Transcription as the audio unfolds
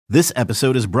This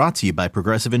episode is brought to you by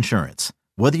Progressive Insurance.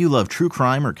 Whether you love true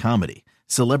crime or comedy,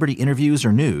 celebrity interviews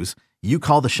or news, you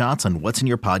call the shots on what's in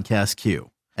your podcast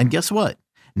queue. And guess what?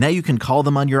 Now you can call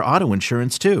them on your auto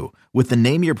insurance too with the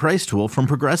Name Your Price tool from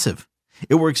Progressive.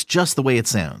 It works just the way it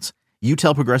sounds. You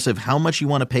tell Progressive how much you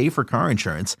want to pay for car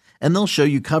insurance, and they'll show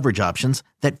you coverage options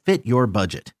that fit your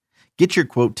budget. Get your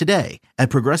quote today at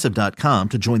Progressive.com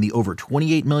to join the over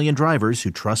 28 million drivers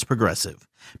who trust Progressive.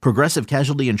 Progressive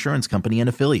Casualty Insurance Company and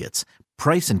Affiliates.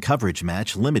 Price and coverage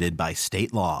match limited by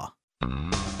state law. There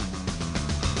goes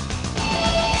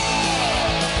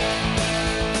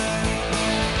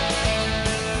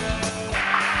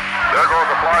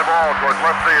a fly ball towards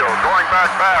left field. Going back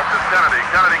fast is Kennedy.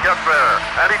 Kennedy gets there,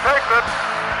 and he takes it.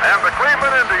 And the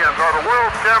Cleveland Indians are the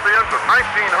world champions of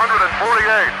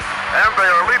 1948. And they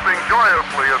are leaping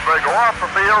joyously as they go off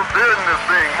the field. Din is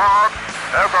being mobbed,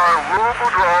 as are Lou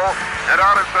Boudreau, and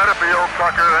out in center field,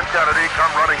 Tucker and Kennedy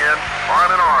come running in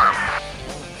arm in arm.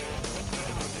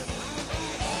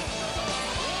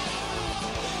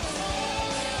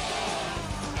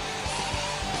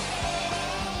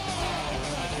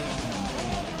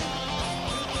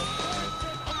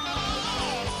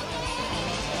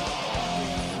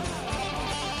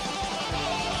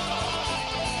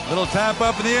 Little tap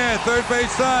up in the air, third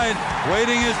base side.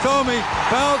 Waiting is Thome.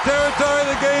 Foul territory,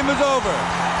 the game is over.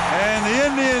 And the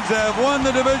Indians have won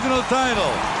the divisional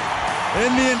title.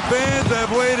 Indian fans have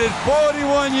waited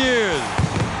 41 years.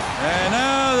 And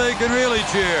now they can really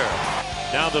cheer.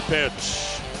 Now the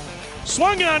pitch.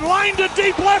 Swung on, line to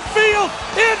deep left field.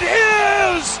 It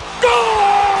is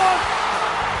gone!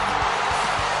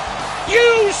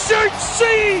 You should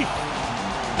see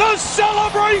the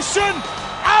celebration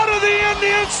out of the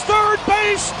Indians' third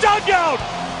base dugout.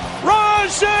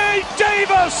 Rajai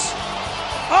Davis,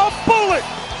 a bullet,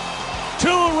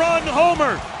 two-run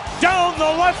homer down the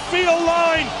left field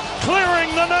line,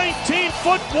 clearing the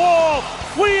 19-foot wall.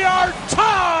 We are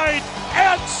tied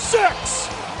at 6.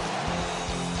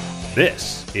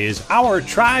 This is Our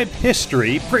Tribe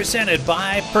History presented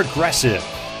by Progressive.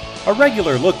 A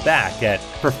regular look back at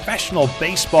professional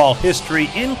baseball history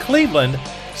in Cleveland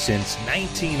since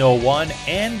 1901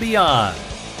 and beyond.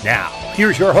 Now,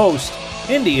 here's your host,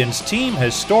 Indians team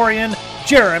historian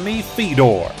Jeremy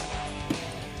Fedor.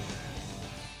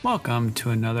 Welcome to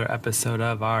another episode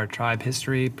of Our Tribe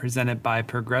History presented by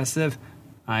Progressive.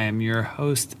 I am your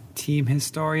host, team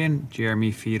historian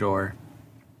Jeremy Fedor.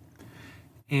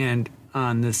 And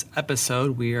on this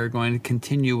episode, we are going to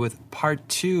continue with part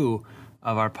 2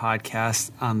 of our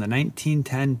podcast on the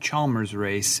 1910 Chalmers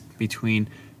race between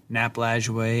Nap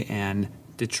Lajoie and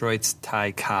Detroit's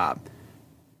Ty Cobb.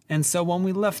 And so when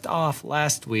we left off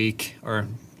last week, or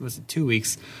was it 2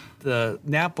 weeks, the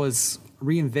Nap was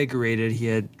reinvigorated. He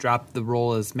had dropped the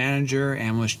role as manager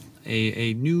and was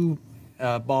a new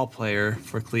ball player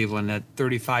for Cleveland at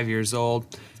 35 years old.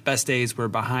 His best days were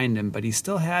behind him, but he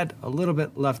still had a little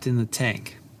bit left in the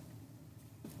tank.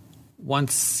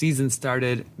 Once season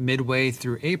started midway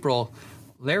through April,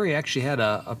 Larry actually had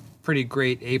a pretty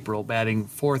great April, batting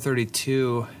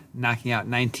 .432, knocking out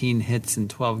 19 hits in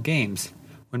 12 games.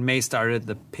 When May started,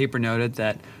 the paper noted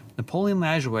that Napoleon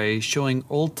Lajoie, showing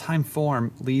old-time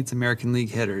form, leads American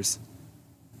League hitters.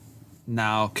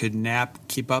 Now, could Nap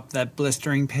keep up that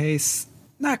blistering pace?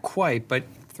 Not quite, but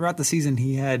throughout the season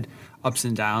he had ups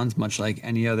and downs, much like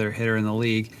any other hitter in the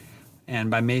league. And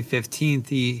by May 15th,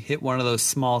 he hit one of those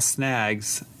small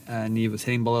snags, and he was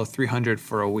hitting below 300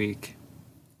 for a week.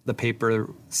 The paper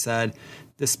said,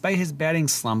 despite his batting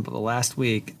slump of the last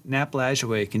week, Nap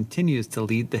Lajoie continues to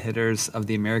lead the hitters of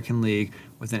the American League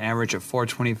with an average of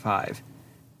 .425.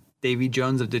 Davy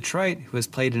Jones of Detroit, who has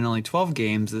played in only 12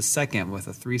 games, is second with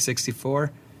a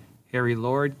 .364. Harry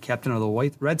Lord, captain of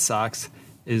the Red Sox,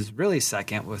 is really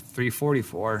second with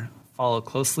 .344, followed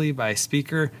closely by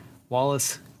Speaker,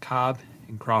 Wallace, Cobb,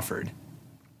 and Crawford.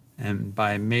 And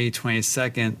by May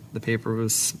 22nd, the paper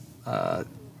was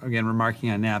again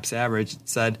remarking on Nap's average. It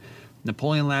said,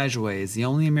 Napoleon Lajoie is the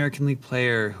only American League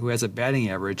player who has a batting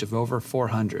average of over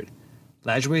 .400.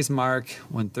 Lajoie's mark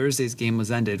when Thursday's game was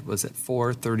ended was at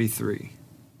 .433.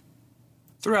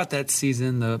 Throughout that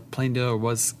season, the Plain Dealer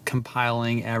was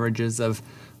compiling averages of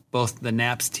both the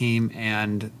Naps team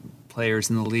and players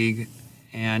in the league,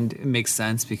 and it makes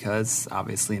sense because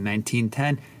obviously in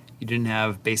 1910 you didn't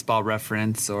have Baseball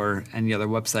Reference or any other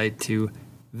website to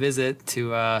visit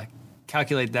to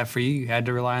calculate that for you. You had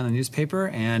to rely on the newspaper,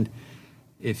 and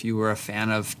if you were a fan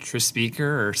of Tris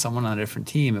Speaker or someone on a different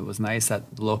team, it was nice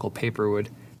that the local paper would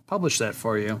publish that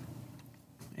for you.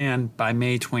 And by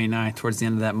May 29th, towards the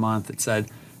end of that month, it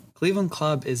said, Cleveland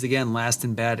Club is again last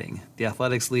in batting, the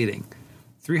Athletics leading.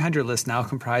 300 list now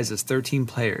comprises 13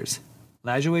 players,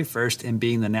 Lajoie first in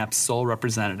being the Naps' sole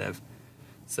representative.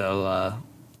 So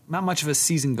not much of a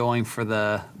season going for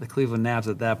the Cleveland Naps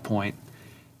at that point.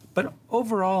 But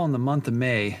overall in the month of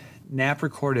May, Knapp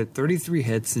recorded 33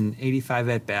 hits and 85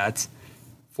 at-bats,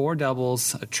 4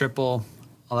 doubles, a triple,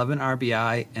 11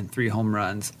 RBI, and 3 home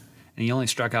runs. And he only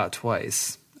struck out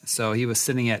twice. So he was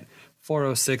sitting at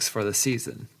 .406 for the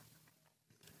season.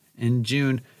 In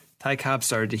June, Ty Cobb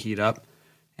started to heat up.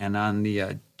 And on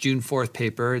the June 4th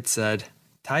paper, it said,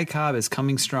 Ty Cobb is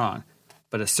coming strong,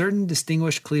 but a certain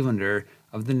distinguished Clevelander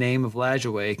of the name of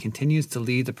Lajoie continues to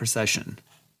lead the procession.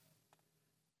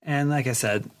 And like I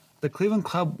said, the Cleveland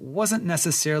Club wasn't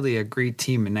necessarily a great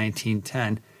team in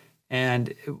 1910, and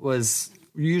it was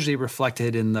usually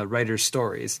reflected in the writers'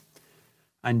 stories.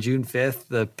 On June 5th,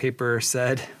 the paper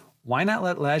said, why not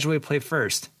let Lajoie play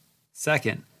first,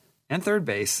 second, and third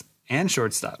base, and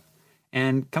shortstop,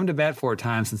 and come to bat 4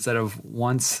 times instead of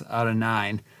once out of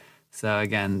 9. So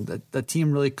again, the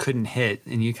team really couldn't hit,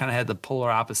 and you kind of had the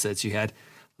polar opposites. You had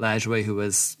Lajoie, who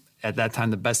was at that time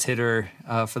the best hitter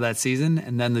for that season,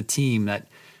 and then the team that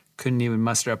couldn't even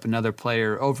muster up another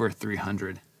player over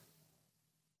 300.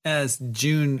 As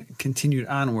June continued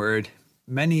onward,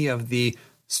 many of the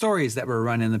stories that were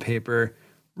run in the paper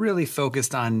really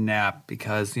focused on Knapp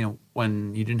because,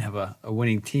 when you didn't have a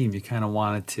winning team, you kind of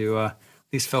wanted to at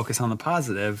least focus on the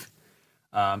positive.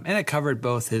 And it covered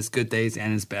both his good days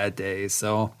and his bad days.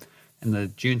 So in the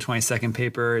June 22nd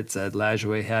paper, it said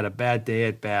Lajoie had a bad day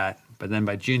at bat. But then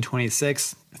by June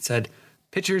 26th, it said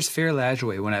pitchers fear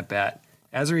Lajoie when at bat.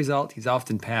 As a result, he's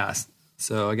often passed.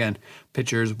 So again,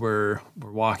 pitchers were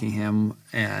walking him,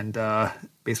 and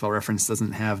Baseball Reference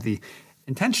doesn't have the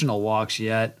intentional walks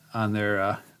yet on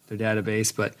their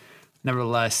database, but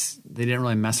nevertheless, they didn't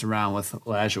really mess around with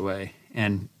Lajoie.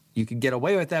 And you could get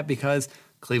away with that because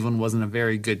Cleveland wasn't a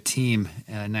very good team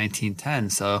in 1910,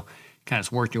 so you kind of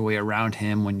just worked your way around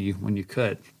him when you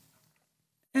could.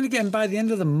 And again, by the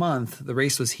end of the month, the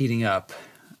race was heating up.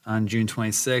 On June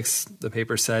 26th, the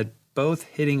paper said, both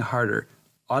hitting harder.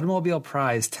 Automobile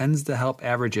prize tends to help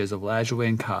averages of Lajoie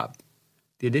and Cobb.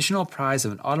 The additional prize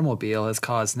of an automobile has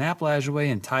caused Knapp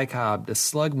Lajoie and Ty Cobb to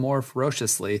slug more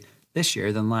ferociously this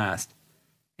year than last.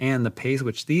 And the pace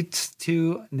which these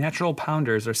 2 natural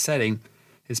pounders are setting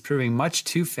is proving much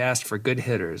too fast for good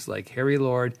hitters like Harry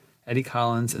Lord, Eddie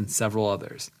Collins, and several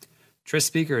others. Tris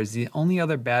Speaker is the only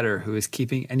other batter who is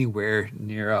keeping anywhere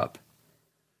near up.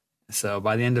 So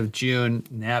by the end of June,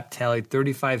 Knapp tallied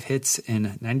 35 hits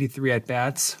in 93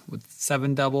 at-bats with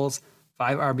 7 doubles,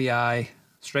 5 RBI,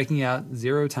 striking out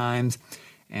 0 times,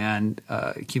 and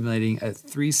accumulating a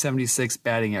 .376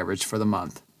 batting average for the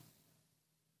month.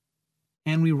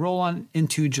 And we roll on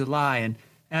into July, and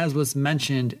as was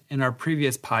mentioned in our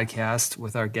previous podcast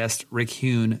with our guest Rick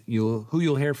Hune, who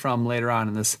you'll hear from later on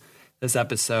in this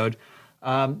episode,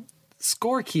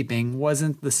 scorekeeping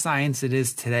wasn't the science it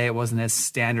is today. It wasn't as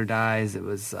standardized. It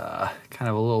was kind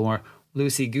of a little more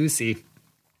loosey-goosey.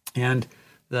 And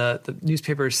the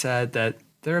newspaper said that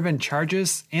there have been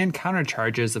charges and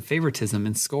countercharges of favoritism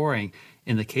in scoring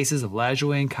in the cases of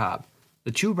Lajoie and Cobb,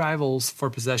 the 2 rivals for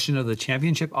possession of the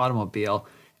championship automobile,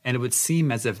 and it would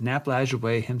seem as if Knapp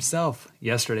Lajoie himself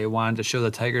yesterday wanted to show the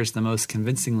Tigers the most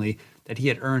convincingly that he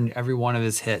had earned every one of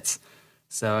his hits.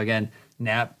 So again,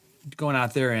 Knapp going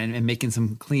out there and making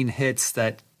some clean hits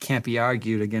that can't be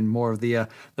argued. Again, more of the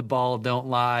ball don't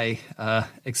lie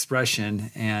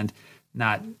expression, and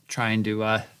not trying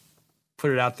to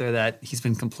put it out there that he's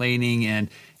been complaining and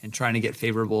trying to get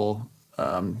favorable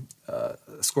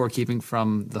scorekeeping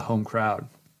from the home crowd.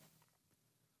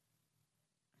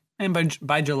 And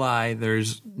by July,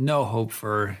 there's no hope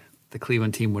for the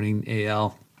Cleveland team winning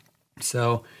AL.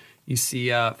 So you see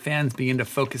fans begin to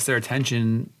focus their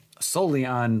attention solely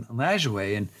on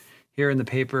Lajoie. And here in the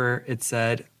paper, it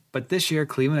said, but this year,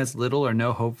 Cleveland has little or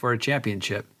no hope for a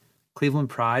championship. Cleveland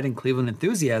pride and Cleveland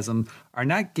enthusiasm are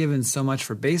not given so much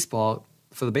for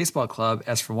the baseball club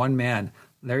as for one man,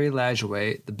 Larry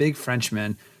Lajoie, the big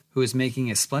Frenchman, who is making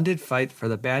a splendid fight for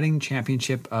the batting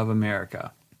championship of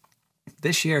America.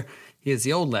 This year, he is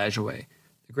the old Lajoie,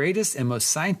 the greatest and most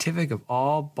scientific of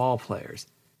all ball players.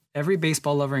 Every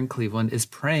baseball lover in Cleveland is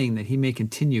praying that he may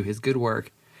continue his good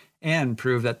work and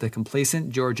prove that the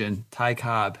complacent Georgian, Ty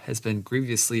Cobb, has been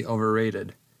grievously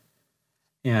overrated.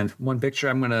 And one picture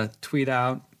I'm going to tweet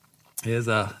out is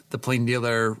the Plain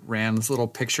Dealer ran this little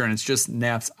picture, and it's just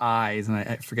Knapp's eyes, and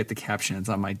I forget the caption. It's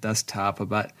on my desktop,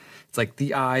 but it's like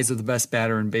the eyes of the best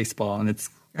batter in baseball, and it's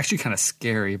actually kind of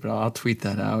scary, but I'll tweet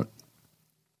that out.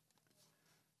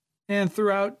 And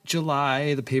throughout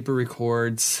July, the paper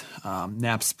records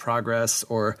Knapp's progress,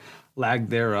 or lag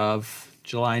thereof.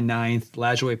 July 9th,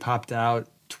 Lajoie popped out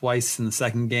twice in the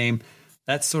second game.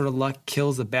 That sort of luck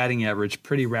kills the batting average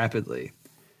pretty rapidly.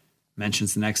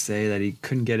 Mentions the next day that he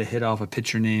couldn't get a hit off a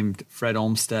pitcher named Fred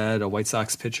Olmsted, a White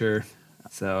Sox pitcher.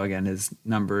 So again, his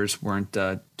numbers weren't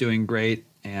doing great.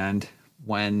 And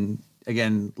when,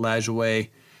 again, Lajoie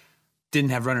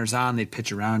didn't have runners on, they'd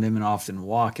pitch around him and often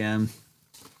walk him.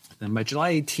 Then by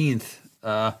July 18th,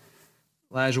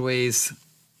 Lajoie's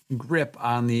grip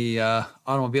on the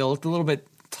automobile looked a little bit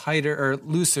tighter or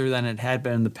looser than it had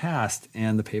been in the past.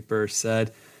 And the paper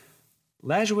said,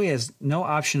 Lajoie has no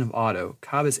option of auto.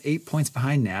 Cobb is 8 points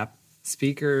behind Knapp.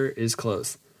 Speaker is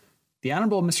close. The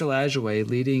Honorable Mr. Lajoie,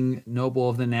 leading noble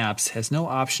of the Knapps, has no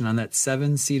option on that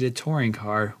 7-seated touring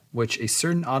car, which a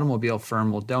certain automobile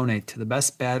firm will donate to the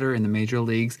best batter in the major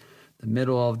leagues the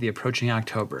middle of the approaching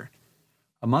October.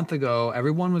 A month ago,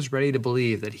 everyone was ready to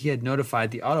believe that he had notified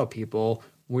the auto people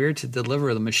where to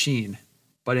deliver the machine,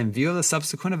 but in view of the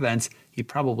subsequent events, he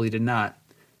probably did not.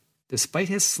 Despite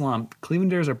his slump,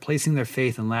 Clevelanders are placing their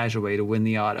faith in Lajoie to win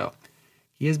the auto.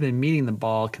 He has been meeting the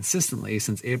ball consistently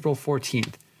since April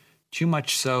 14th, too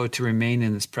much so to remain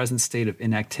in his present state of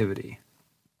inactivity.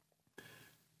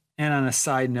 And on a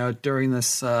side note, during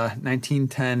this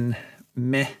 1910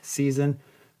 meh season,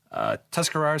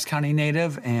 Tuscarawas County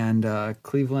native and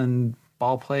Cleveland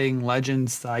ball-playing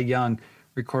legend Cy Young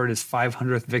recorded his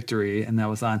 500th victory, and that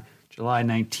was on July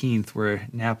 19th, where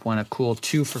Knapp went a cool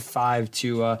 2 for 5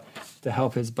 to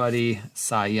help his buddy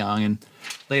Cy Young. And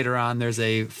later on, there's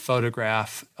a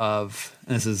photograph of,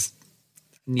 and this is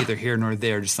neither here nor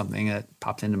there, just something that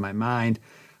popped into my mind.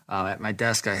 At my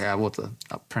desk, I have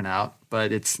a printout,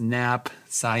 but it's Knapp,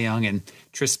 Cy Young, and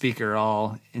Tris Speaker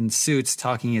all in suits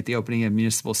talking at the opening of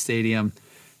Municipal Stadium.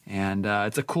 And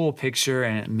it's a cool picture,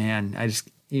 and man,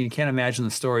 you can't imagine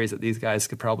the stories that these guys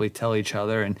could probably tell each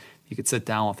other. And if you could sit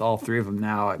down with all three of them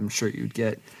now, I'm sure you'd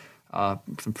get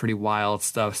some pretty wild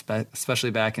stuff,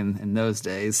 especially back in those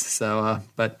days. So,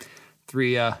 but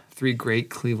three great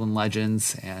Cleveland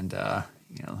legends, and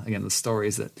again, the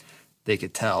stories that they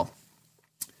could tell.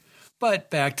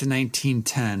 But back to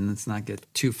 1910, let's not get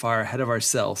too far ahead of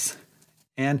ourselves.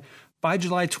 And by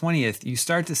July 20th, you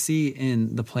start to see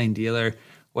in the Plain Dealer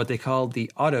what they called the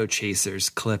Auto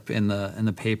Chasers clip in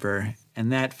the paper,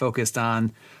 and that focused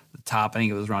on the top. I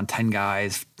think it was around 10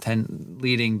 guys, 10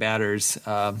 leading batters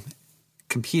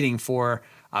competing for,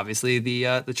 obviously,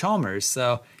 the Chalmers.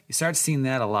 So you start seeing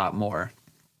that a lot more.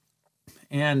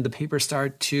 And the papers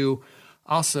start to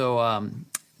also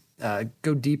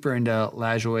go deeper into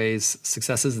Lajoie's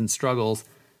successes and struggles.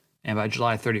 And by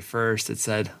July 31st, it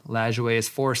said, Lajoie is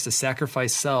forced to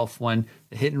sacrifice self when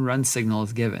the hit-and-run signal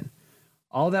is given.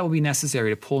 All that will be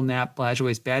necessary to pull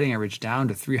Lajoie's batting average down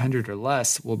to 300 or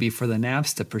less will be for the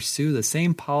Knapps to pursue the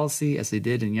same policy as they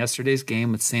did in yesterday's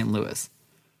game with St. Louis.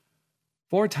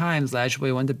 4 times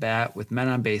Lajoie went to bat with men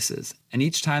on bases, and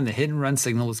each time the hit-and-run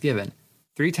signal was given.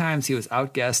 3 times he was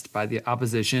outguessed by the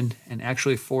opposition and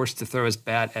actually forced to throw his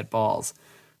bat at balls.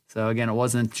 So again, it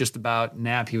wasn't just about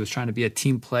Knapp. He was trying to be a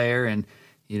team player, and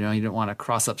you didn't want to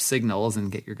cross up signals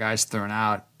and get your guys thrown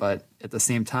out. But at the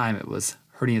same time, it was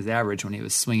hurting his average when he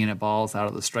was swinging at balls out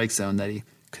of the strike zone that he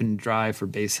couldn't drive for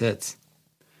base hits.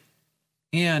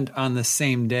 And on the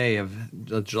same day of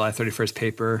the July 31st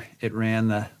paper, it ran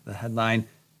the headline,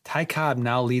 Ty Cobb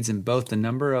now leads in both the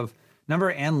number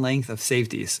and length of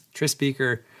safeties. Tris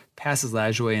Speaker passes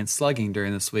Lajoie in slugging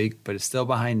during this week, but is still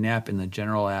behind Knapp in the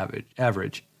general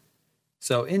average.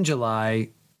 So in July,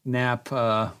 Knapp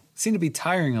seemed to be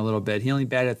tiring a little bit. He only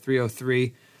batted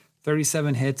 .303,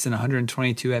 37 hits and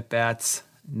 122 at-bats,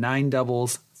 9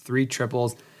 doubles, 3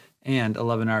 triples, and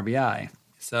 11 RBI.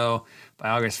 So by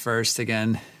August 1st,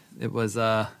 again, it was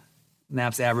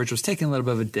Knapp's average was taking a little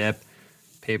bit of a dip.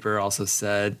 Paper also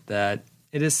said that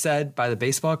it is said by the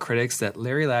baseball critics that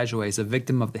Larry Lajoie is a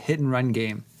victim of the hit-and-run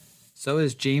game. So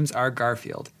is James R.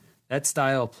 Garfield. That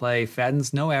style of play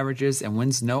fattens no averages and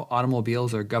wins no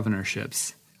automobiles or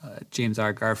governorships. James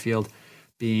R. Garfield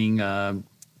being the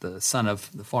son of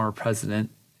the former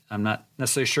president. I'm not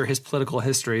necessarily sure his political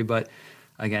history, but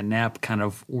again, Knapp kind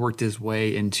of worked his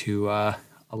way into a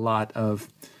lot of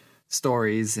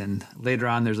stories. And later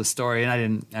on, there's a story, and I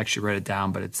didn't actually write it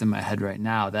down, but it's in my head right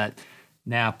now, that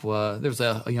Knapp, there was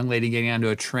a young lady getting onto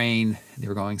a train. They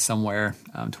were going somewhere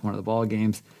to one of the ball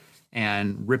games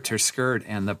and ripped her skirt,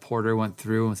 and the porter went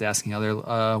through and was asking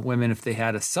other women if they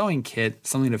had a sewing kit,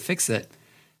 something to fix it.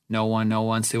 No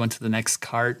one. So he went to the next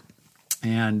cart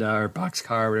and or box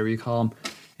car, whatever you call them,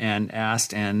 and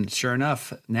asked. And sure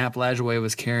enough, Knapp Lajoie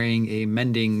was carrying a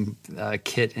mending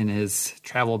kit in his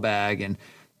travel bag, and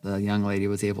the young lady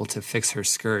was able to fix her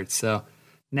skirt. So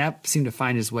Knapp seemed to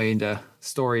find his way into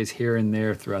stories here and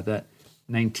there throughout that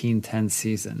 1910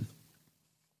 season.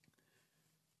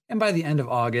 And by the end of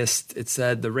August, it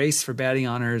said the race for batting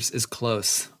honors is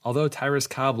close. Although Tyrus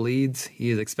Cobb leads, he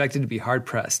is expected to be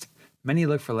hard-pressed. Many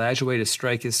look for Lajoie to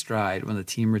strike his stride when the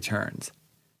team returns.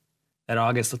 That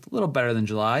August looked a little better than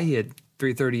July. He had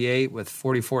 .338 with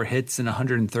 44 hits and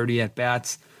 130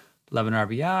 at-bats, 11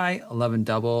 RBI, 11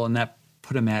 double, and that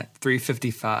put him at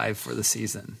 .355 for the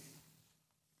season.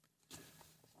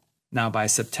 Now by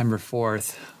September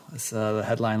 4th, the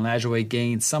headline, Lajoie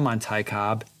gained some on Ty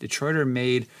Cobb. Detroiter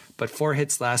made but 4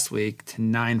 hits last week to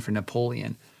 9 for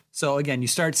Napoleon. So again, you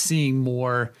start seeing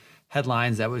more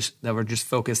headlines that were just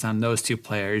focused on those two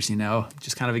players,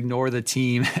 just kind of ignore the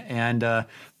team and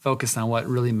focus on what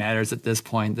really matters at this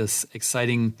point, this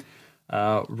exciting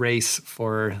race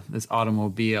for this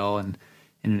automobile. And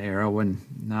in an era when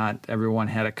not everyone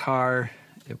had a car,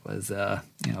 it was a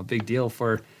big deal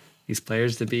for these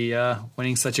players to be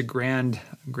winning such a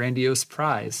grandiose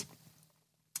prize.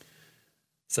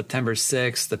 September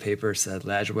 6th, the paper said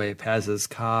Lajoie passes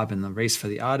Cobb in the race for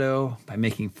the auto by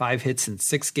making 5 hits in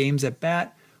 6 games at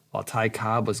bat, while Ty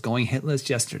Cobb was going hitless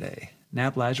yesterday.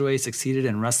 Nap Lajoie succeeded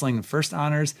in wrestling the first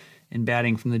honors in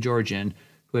batting from the Georgian,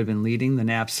 who had been leading the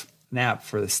Nap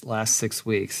for the last 6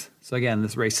 weeks. So again,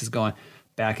 this race is going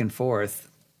back and forth.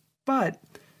 But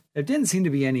there didn't seem to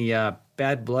be any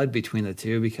bad blood between the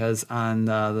two, because on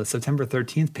the September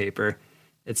 13th paper,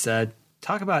 it said,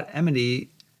 talk about enmity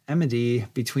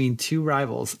between two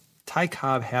rivals. Ty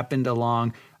Cobb happened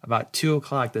along about 2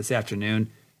 o'clock this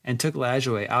afternoon and took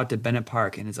Lajoie out to Bennett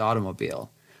Park in his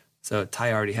automobile. So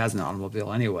Ty already has an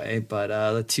automobile anyway, but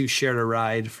the two shared a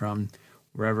ride from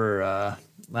wherever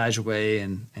Lajoie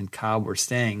and Cobb were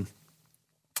staying.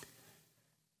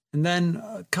 And then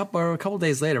a couple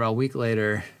days later, about a week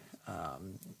later,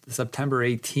 September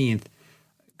 18th,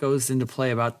 goes into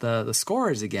play about the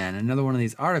scores again. Another one of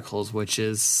these articles, which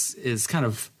is kind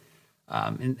of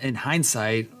in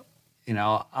hindsight,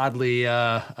 oddly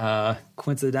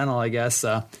coincidental, I guess,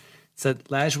 said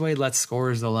Lajoie lets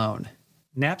scorers alone.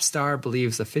 Napstar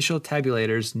believes official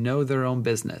tabulators know their own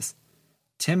business.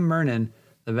 Tim Murnan,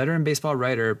 the veteran baseball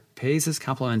writer, pays his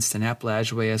compliments to Nap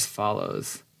Lajoie as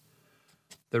follows.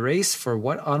 The race for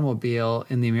what automobile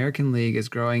in the American League is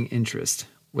growing interest,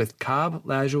 with Cobb,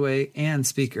 Lajoie, and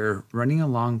Speaker running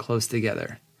along close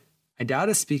together. I doubt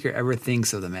if Speaker ever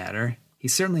thinks of the matter. He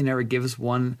certainly never gives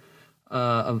one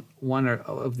of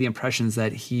the impressions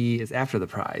that he is after the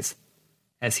prize,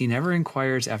 as he never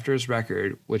inquires after his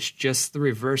record, which just the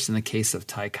reverse in the case of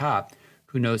Ty Cobb,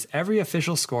 who knows every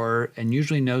official scorer and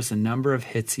usually knows the number of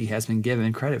hits he has been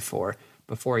given credit for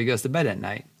before he goes to bed at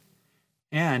night.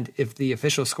 And if the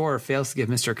official scorer fails to give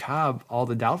Mr. Cobb all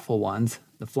the doubtful ones,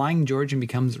 the Flying Georgian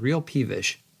becomes real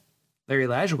peevish. Larry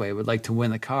Lajoie would like to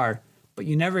win the car, but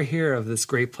you never hear of this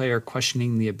great player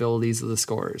questioning the abilities of the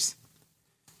scorers.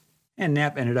 And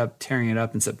Nap ended up tearing it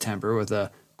up in September with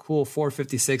a cool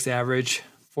 .456 average,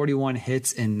 41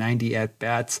 hits in 90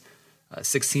 at-bats,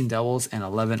 16 doubles, and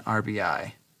 11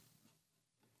 RBI.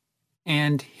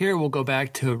 And here we'll go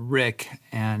back to Rick,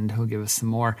 and he'll give us some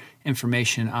more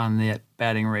information on the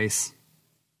batting race.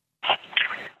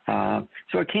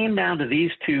 So it came down to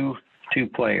these two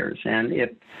players, and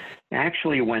it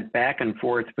actually went back and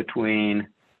forth between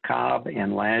Cobb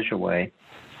and Lajoie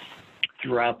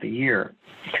throughout the year.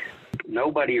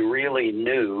 Nobody really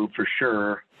knew for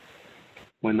sure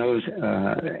when those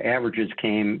averages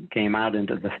came out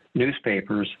into the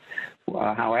newspapers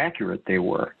how accurate they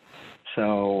were.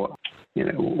 So,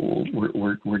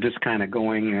 we're just kind of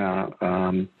going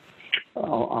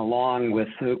along with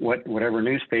whatever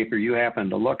newspaper you happened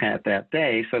to look at that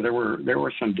day. So there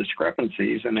were some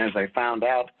discrepancies, and as I found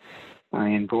out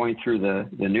in going through the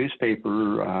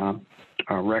newspaper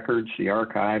records, the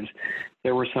archives,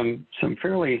 there were some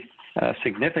fairly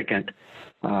significant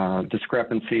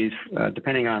discrepancies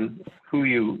depending on who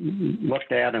you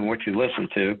looked at and what you listened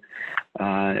to,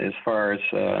 as far as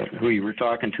who you were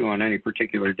talking to on any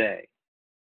particular day.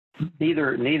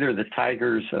 Neither the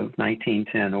Tigers of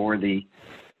 1910 or the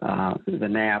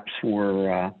Naps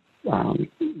were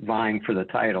vying for the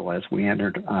title as we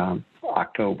entered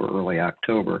early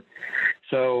October.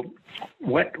 So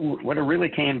what it really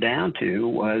came down to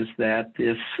was that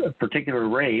this particular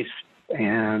race,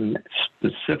 and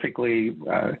specifically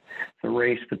the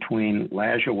race between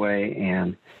Lajoie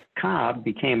and Cobb,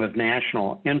 became of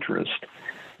national interest.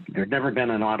 There'd never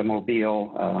been an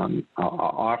automobile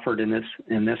offered in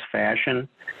this fashion.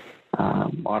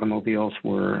 Automobiles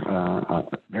were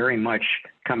very much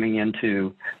coming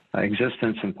into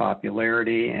existence and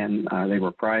popularity, and they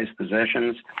were prized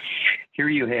possessions. Here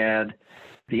you had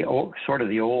the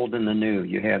old and the new.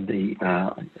 You had the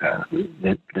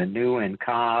new and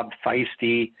Cobb,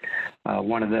 feisty,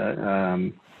 one of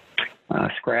the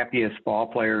scrappiest ball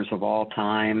players of all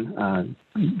time,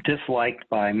 disliked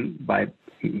by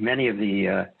many of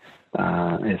the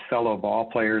his fellow ball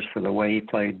players for the way he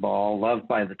played ball, loved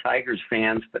by the Tigers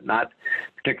fans, but not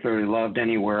particularly loved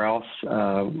anywhere else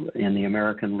in the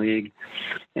American League.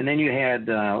 And then you had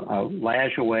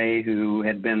Lajoie, who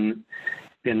had been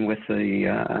with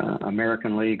the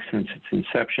American League since its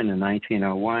inception in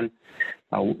 1901.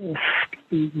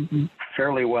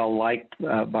 Fairly well liked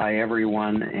by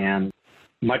everyone, and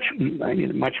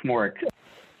much more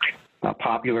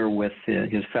popular with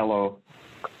his fellow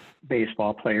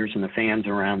baseball players and the fans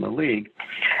around the league.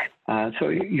 So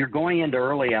you're going into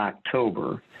early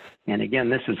October, and again,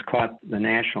 this has caught the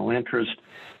national interest.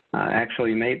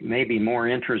 Actually, maybe more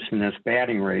interest in this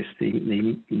batting race.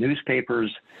 The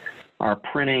newspapers are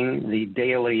printing the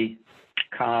daily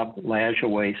Cobb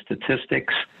Lajoie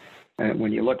statistics.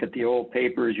 When you look at the old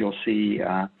papers, you'll see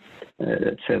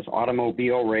it says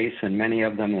automobile race, and many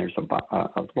of them there's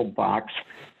a little box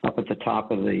up at the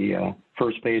top of the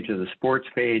first page of the sports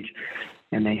page,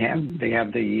 and they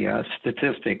have the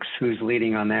statistics, who's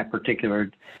leading on that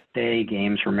particular day,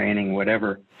 games remaining,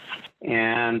 whatever.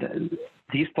 And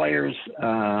these players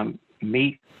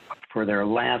meet for their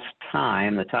last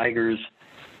time, the Tigers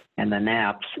and the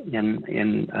Naps,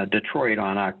 in Detroit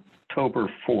on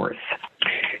October 4th.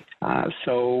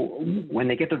 So when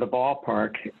they get to the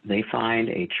ballpark, they find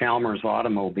a Chalmers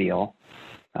automobile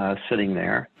sitting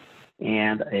there,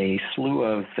 and a slew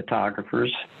of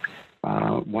photographers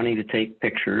wanting to take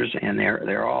pictures, and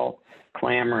they're all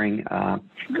clamoring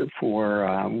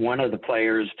for one of the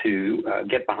players to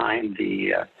get behind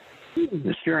the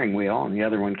steering wheel, and the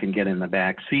other one can get in the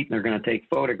back seat, and they're going to take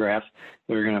photographs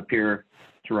that are going to appear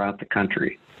throughout the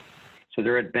country. So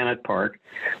they're at Bennett Park.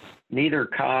 Neither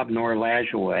Cobb nor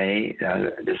Lajoie,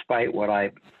 despite what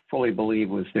I fully believe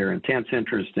was their intense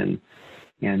interest in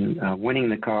winning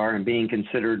the car and being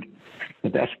considered the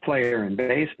best player in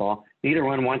baseball, neither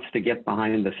one wants to get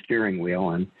behind the steering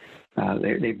wheel, and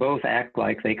they both act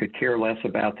like they could care less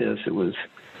about this. It was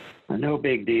no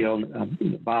big deal,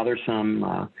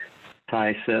 bothersome.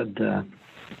 Ty said,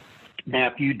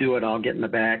 Nap, you do it, I'll get in the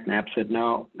back. Nap said,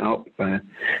 no,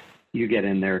 you get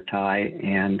in there, Ty.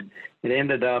 And it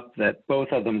ended up that both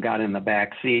of them got in the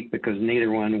back seat because neither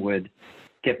one would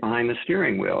get behind the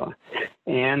steering wheel.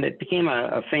 And it became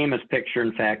a famous picture.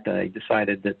 In fact, I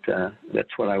decided that that's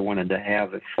what I wanted to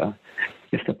have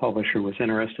if the publisher was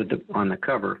interested on the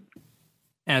cover.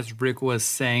 As Rick was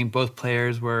saying, both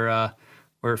players were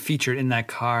featured in that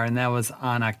car, and that was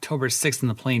on October 6th in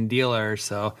the Plain Dealer,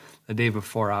 so the day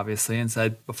before, obviously, and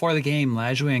said, before the game,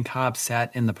 Lajoie and Cobb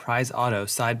sat in the prize auto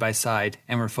side by side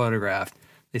and were photographed.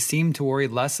 They seemed to worry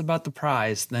less about the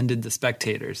prize than did the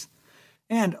spectators.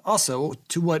 And also,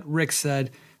 to what Rick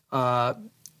said,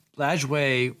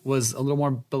 Lajoie was a little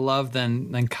more beloved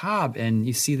than Cobb, and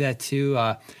you see that too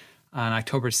on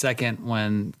October 2nd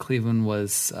when Cleveland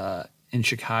was in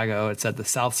Chicago. It said the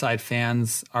Southside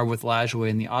fans are with Lajoie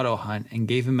in the auto hunt and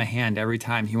gave him a hand every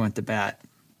time he went to bat.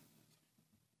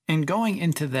 And going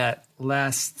into that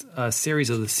last series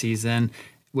of the season,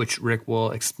 which Rick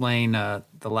will explain the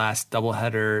last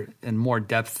doubleheader in more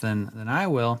depth than I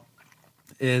will,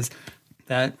 is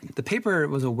that the paper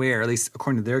was aware, at least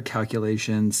according to their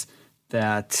calculations,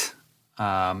 that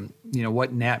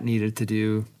what Nap needed to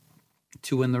do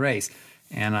to win the race.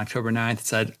 And on October 9th, it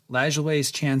said,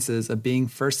 Lajoie's chances of being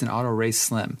first in auto race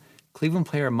slim. Cleveland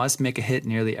player must make a hit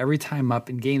nearly every time up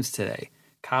in games today.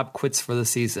 Cobb quits for the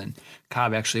season.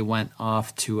 Cobb actually went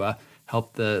off to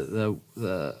help the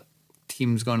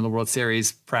teams going to the World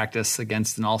Series practice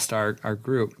against an all-star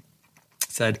group.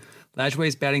 It said,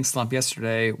 Lajoie's batting slump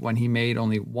yesterday when he made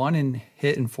only one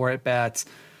hit in 4 at-bats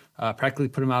practically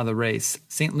put him out of the race.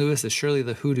 St. Louis is surely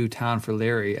the hoodoo town for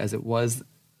Larry, as it was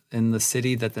in the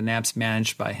city that the Naps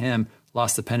managed by him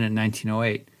lost the pennant in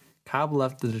 1908. Cobb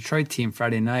left the Detroit team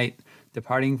Friday night,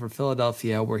 departing for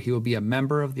Philadelphia, where he will be a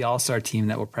member of the All-Star team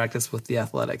that will practice with the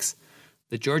Athletics.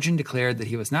 The Georgian declared that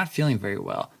he was not feeling very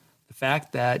well. The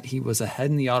fact that he was ahead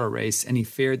in the auto race and he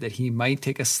feared that he might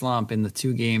take a slump in the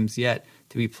 2 games yet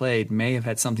to be played may have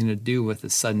had something to do with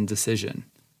his sudden decision.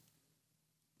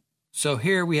 So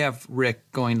here we have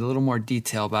Rick going into a little more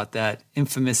detail about that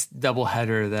infamous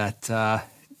doubleheader that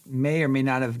may or may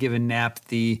not have given Nap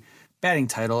the batting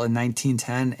title in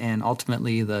 1910 and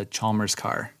ultimately the Chalmers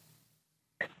car.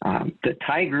 The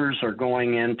Tigers are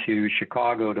going into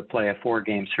Chicago to play a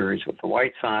 4-game series with the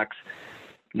White Sox.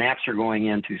 Naps are going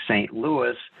into St.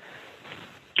 Louis.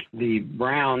 The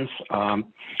Browns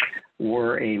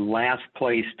were a last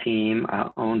place team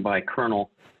owned by Colonel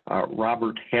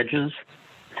Robert Hedges.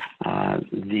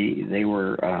 They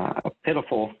were a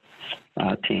pitiful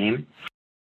team.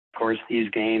 Of course, these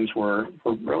games were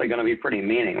really going to be pretty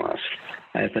meaningless.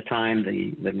 At the time,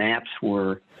 the Naps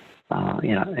were,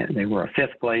 they were a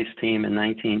fifth place team in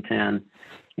 1910,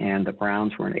 and the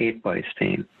Browns were an eighth place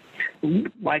team.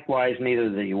 Likewise,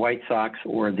 neither the White Sox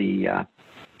or the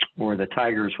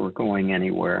Tigers were going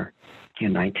anywhere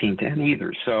in 1910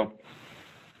 either. So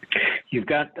you've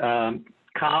got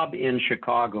Cobb in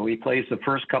Chicago. He plays the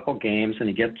first couple games and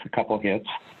he gets a couple hits,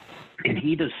 and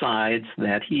he decides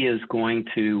that he is going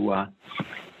to.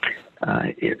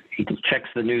 He checks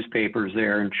the newspapers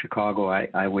there in Chicago.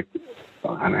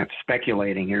 I'm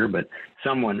speculating here, but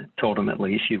someone told him at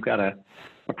least, you've got a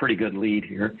pretty good lead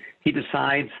here. He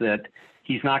decides that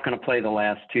he's not going to play the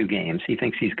last two games. He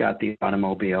thinks he's got the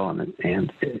automobile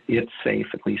and it's safe,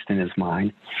 at least in his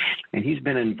mind. And he's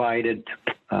been invited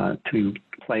to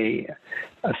play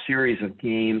a series of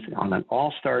games on an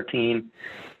all-star team,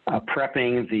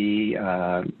 prepping the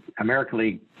American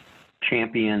League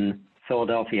champion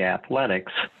Philadelphia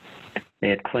Athletics. They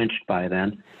had clinched by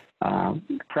then,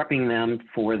 prepping them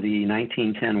for the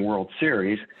 1910 World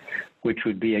Series, which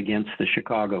would be against the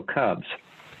Chicago Cubs.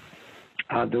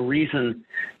 The reason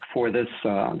for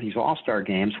these all-star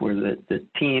games were that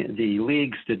the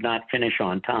leagues did not finish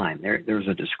on time. There's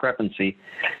a discrepancy.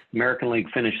 American League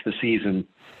finished the season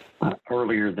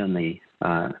earlier than the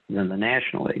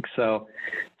National League. So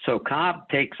Cobb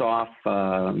takes off.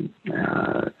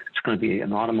 It's going to be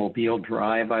an automobile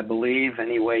drive, I believe.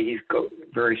 Anyway, he's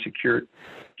very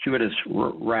circuitous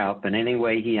route, but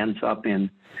anyway, he ends up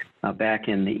back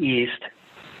in the East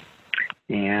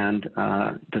and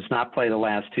does not play the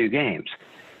last two games.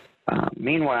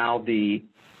 Meanwhile, the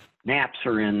Naps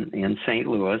are in St.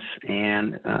 Louis,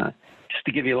 and just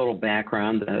to give you a little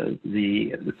background,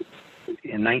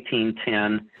 in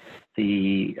 1910,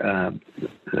 the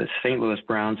St. Louis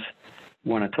Browns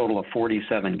won a total of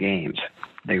 47 games.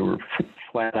 They were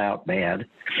flat out bad,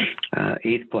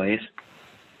 eighth place.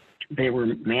 They were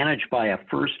managed by a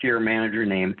first-year manager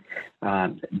named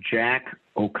Jack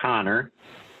O'Connor.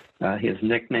 His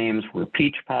nicknames were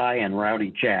Peach Pie and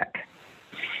Rowdy Jack.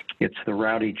 It's the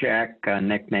Rowdy Jack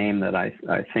nickname that I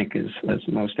think is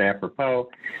most apropos.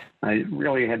 I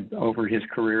really over his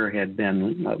career, had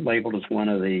been labeled as one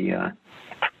of the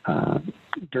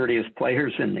dirtiest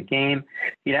players in the game.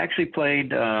 He'd actually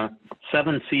played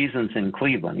 7 seasons in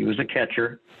Cleveland. He was a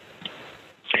catcher,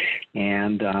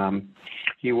 and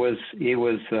he was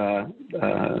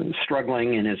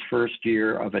struggling in his first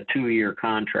year of a 2-year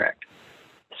contract.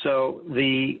 So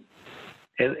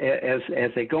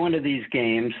as they go into these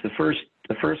games, the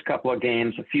first couple of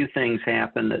games, a few things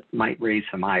happen that might raise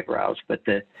some eyebrows, but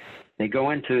they go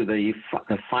into the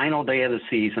final day of the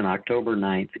season, October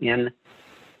 9th, in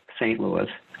St. Louis.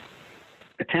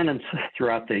 Attendance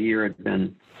throughout the year had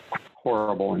been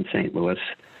horrible in St. Louis.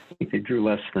 I think they drew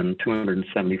less than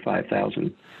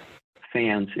 275,000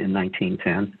 fans in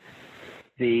 1910.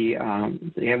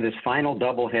 They have this final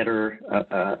doubleheader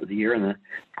of the year, and of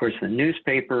course the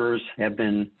newspapers have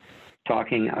been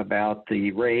talking about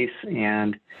the race,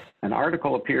 and an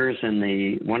article appears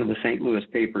in one of the St. Louis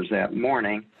papers that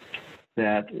morning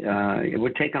that it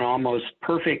would take an almost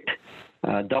perfect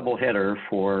doubleheader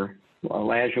for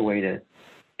Lajoie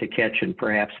to catch and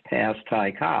perhaps pass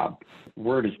Ty Cobb.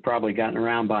 Word has probably gotten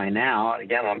around by now.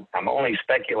 Again, I'm only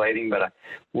speculating, but a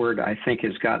word I think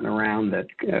has gotten around that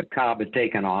Cobb had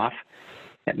taken off.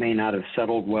 It may not have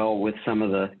settled well with some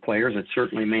of the players. It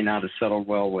certainly may not have settled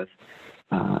well with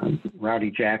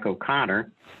Rowdy Jack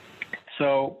O'Connor.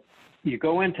 So you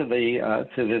go into to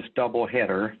this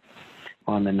doubleheader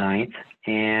on the 9th,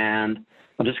 and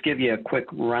I'll just give you a quick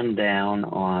rundown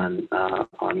on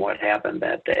what happened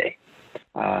that day.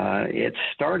 It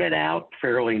started out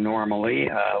fairly normally.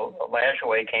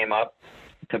 Lajoie came up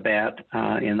to bat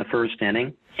in the first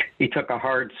inning. He took a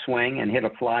hard swing and hit a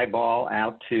fly ball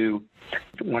out to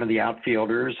one of the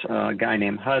outfielders, a guy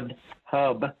named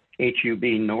Hub,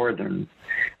 H-U-B, Northern.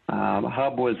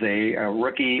 Hub was a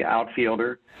rookie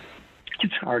outfielder.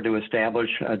 It's hard to establish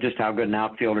just how good an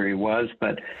outfielder he was,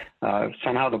 but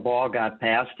somehow the ball got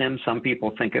past him. Some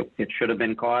people think it should have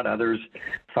been caught. Others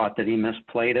thought that he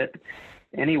misplayed it.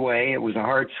 Anyway, it was a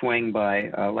hard swing by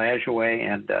Lajoie,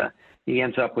 and he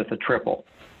ends up with a triple.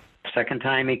 Second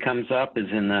time he comes up is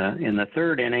in the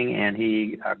third inning, and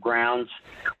he grounds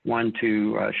one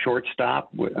to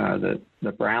shortstop. The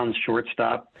Browns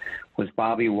shortstop was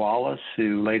Bobby Wallace,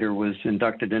 who later was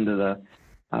inducted into the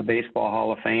Baseball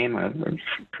Hall of Fame, a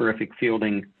terrific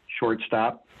fielding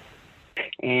shortstop.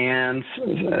 And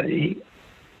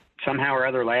somehow or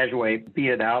other, Lajoie beat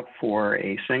it out for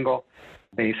a single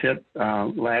base hit.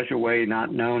 Lajoie,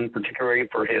 not known particularly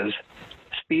for his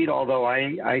speed, although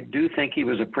I do think he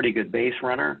was a pretty good base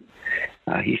runner.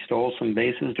 He stole some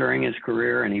bases during his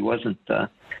career, and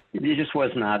he just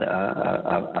was not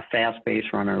a fast base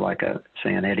runner like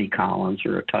say an Eddie Collins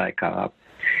or a Ty Cobb.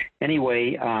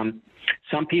 Anyway,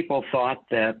 some people thought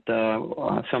that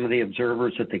some of the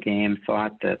observers at the game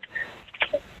thought that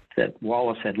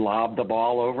Wallace had lobbed the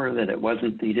ball over, that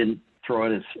he didn't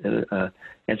throw it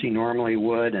as he normally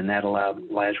would, and that allowed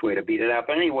Lajoie to beat it out.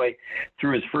 But anyway,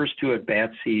 through his first two at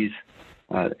bats, he's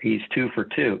 2 for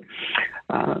 2.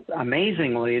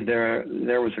 Amazingly, there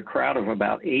was a crowd of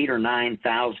about 8,000 or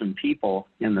 9,000 people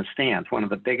in the stands, one of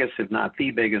the biggest, if not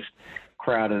the biggest,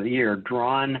 crowd of the year,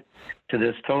 drawn to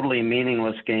this totally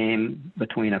meaningless game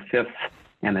between a 5th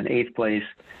and an 8th place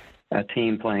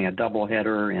team playing a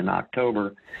doubleheader in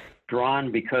October,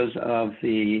 drawn because of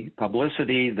the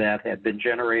publicity that had been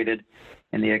generated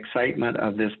and the excitement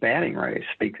of this batting race,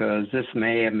 because this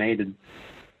may have made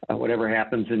whatever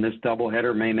happens in this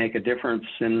doubleheader may make a difference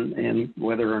in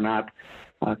whether or not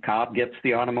Cobb gets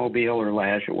the automobile or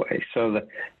Lajoie. So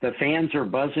the fans are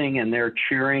buzzing and they're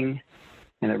cheering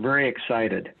and they're very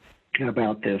excited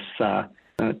about this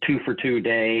 2 for 2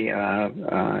 day.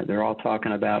 They're all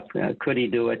talking about could he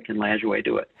do it? Can Lajoie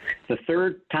do it? The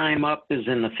third time up is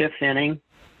in the 5th inning,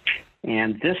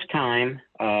 and this time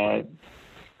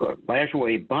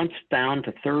Lajoie bunts down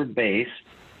to third base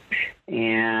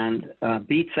and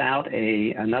beats out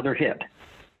another hit.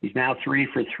 He's now 3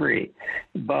 for 3.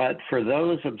 But for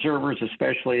those observers,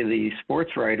 especially the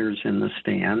sports writers in the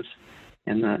stands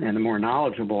and the more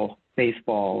knowledgeable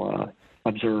baseball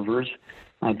observers,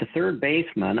 the third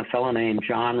baseman, a fellow named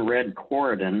John Red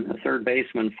Corridan, the third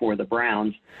baseman for the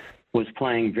Browns, was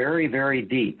playing very, very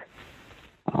deep.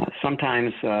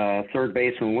 Sometimes third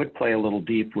baseman would play a little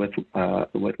deep with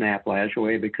Nap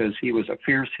Lajoie because he was a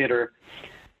fierce hitter,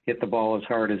 hit the ball as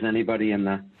hard as anybody in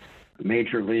the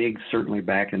major leagues, certainly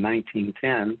back in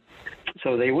 1910.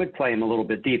 So they would play him a little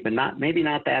bit deep, and maybe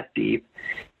not that deep.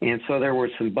 And so there was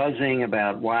some buzzing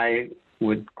about why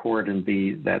would Corridan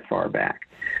be that far back.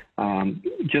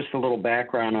 Just a little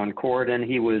background on Corridan.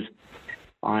 He was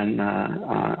on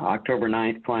October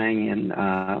 9th playing in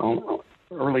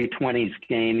early 20s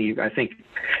game. I think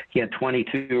he had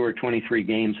 22 or 23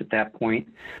 games at that point,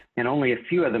 and only a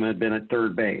few of them had been at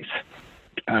third base.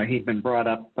 He'd been brought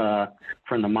up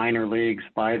from the minor leagues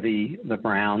by the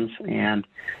Browns and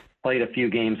played a few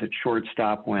games at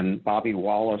shortstop when Bobby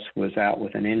Wallace was out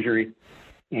with an injury,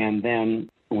 and then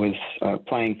was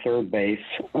playing third base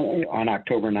on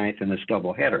October 9th in this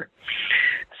doubleheader.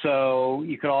 So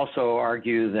you could also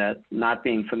argue that not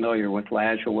being familiar with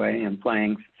Lajoie and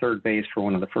playing third base for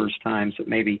one of the first times, that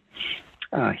maybe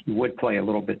he would play a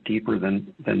little bit deeper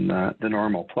than the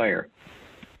normal player.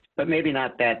 But maybe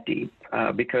not that deep,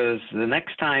 because the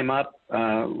next time up,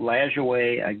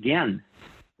 Lajoie again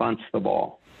bunts the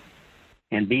ball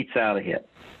and beats out a hit.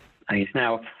 He's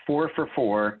now 4 for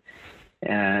 4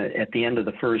 at the end of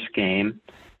the first game.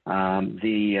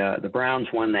 The Browns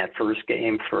won that first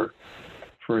game for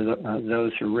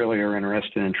those who really are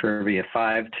interested in trivia,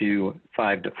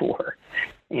 5-4.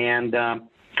 And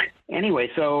anyway,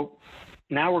 so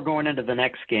now we're going into the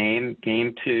next game,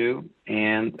 game 2,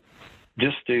 and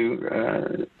just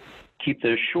to keep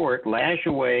this short,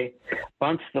 Lajoie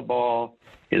bunts the ball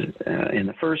in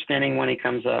the first inning when he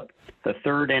comes up, the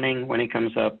third inning when he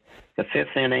comes up, the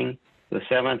 5th inning, the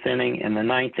 7th inning, and the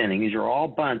 9th inning. These are all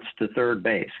bunts to third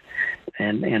base.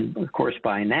 And of course,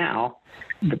 by now,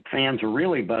 the fans are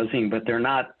really buzzing, but they're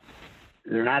not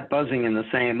buzzing in the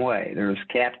same way. There's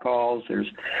cat calls. There's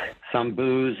some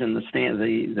boos in the stand.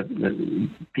 The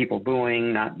people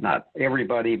booing, not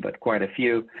everybody, but quite a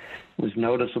few, was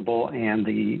noticeable. And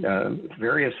the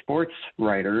various sports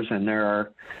writers, and there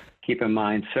are, keep in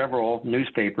mind, several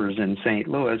newspapers in St.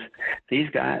 Louis. These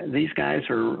guys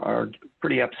are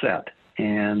pretty upset,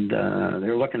 and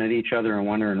they're looking at each other and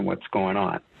wondering what's going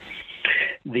on.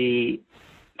 The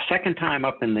second time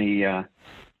up in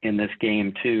this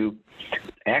game too,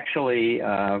 actually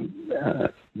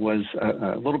was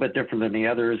a little bit different than the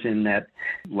others in that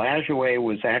Lajoie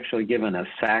was actually given a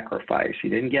sacrifice. He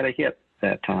didn't get a hit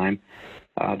that time.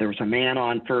 There was a man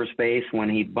on first base when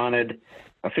he bunted.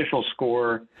 Official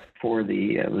score for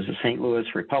it was the St. Louis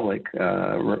Republic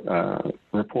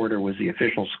reporter was the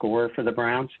official score for the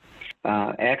Browns.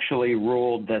 Actually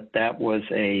ruled that was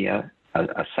a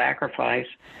sacrifice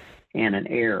and an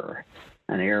error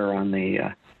on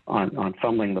the on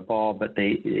fumbling the ball, but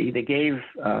they gave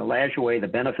Lajoie the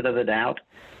benefit of the doubt.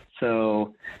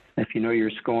 So if you know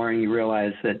your scoring, you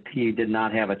realize that he did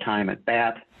not have a time at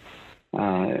bat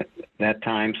that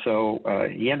time. So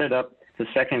he ended up the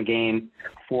second game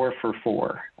 4 for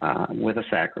 4 with a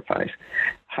sacrifice.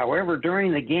 However,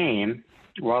 during the game,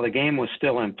 while the game was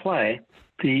still in play,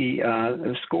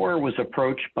 the scorer was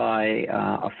approached by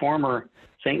a former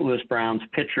St. Louis Browns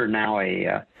pitcher, now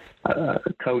a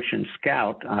coach and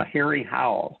scout, Harry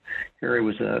Howell. Harry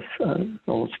was a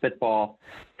old spitball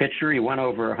pitcher. He went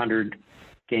over 100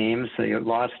 games. He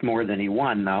lost more than he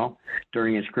won, though,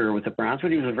 during his career with the Browns.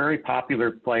 But he was a very popular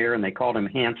player, and they called him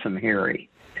Handsome Harry.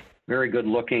 Very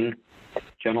good-looking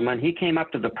gentleman. He came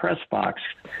up to the press box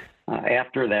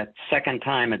after that second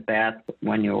time at bat,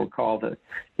 when you'll recall that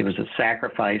it was a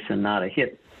sacrifice and not a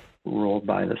hit ruled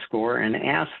by the scorer, and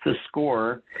asked the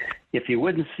scorer if he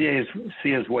wouldn't see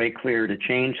his way clear to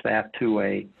change that to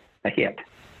a hit.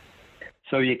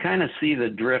 So you kind of see the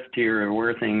drift here of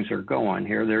where things are going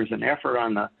here. There's an effort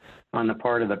on the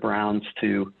part of the Browns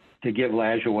to give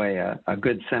Lajoie a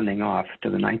good sending off to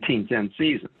the 1910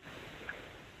 season.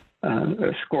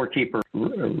 The scorekeeper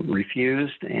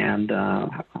refused, and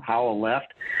Howell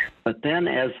left. But then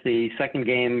as the second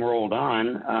game rolled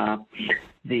on,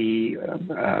 the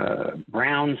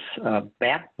Browns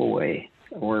bat boy,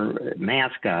 or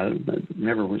mascot,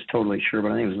 never was totally sure,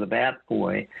 but I think it was the bat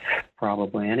boy,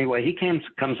 probably. Anyway, he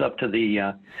comes up to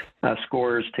the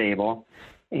scorer's table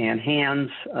and hands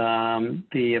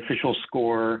the official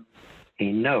scorer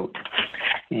a note.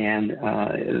 And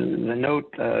the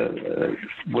note,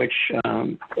 which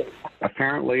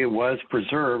apparently was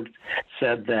preserved,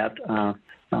 said that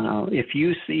if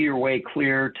you see your way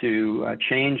clear to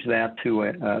change that to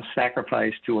a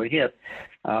sacrifice to a hit,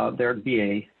 there'd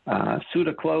be a suit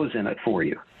of clothes in it for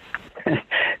you.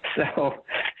 So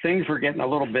things were getting a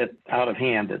little bit out of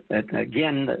hand.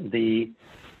 Again, the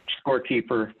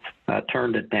scorekeeper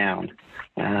turned it down,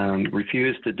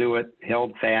 refused to do it,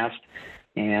 held fast.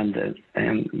 And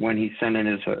when he sent in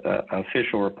his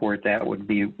official report, that would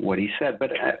be what he said.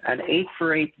 But an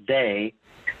 8-for-8 day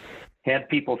had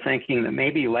people thinking that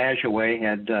maybe Lajoie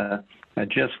had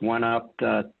just won up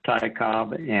Ty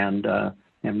Cobb and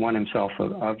won himself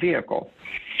a vehicle.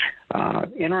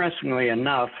 Interestingly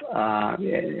enough,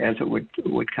 as it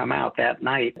would come out that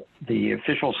night, the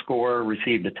official scorer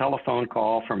received a telephone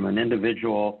call from an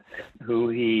individual who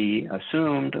he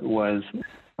assumed was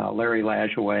Larry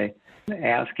Lajoie,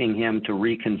 asking him to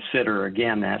reconsider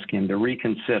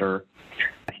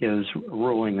his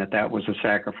ruling that was a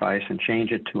sacrifice and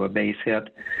change it to a base hit.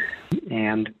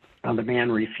 And the man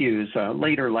refused.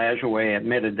 Later, Lajoie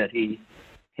admitted that he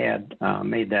had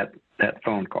made that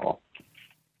phone call.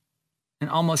 And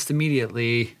almost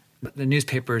immediately, the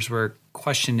newspapers were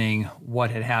questioning what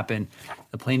had happened.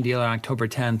 The Plain Dealer on October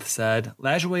 10th said,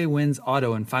 Lajoie wins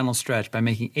auto in final stretch by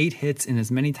making 8 hits in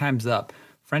as many times up.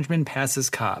 Frenchman passes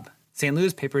Cobb. St.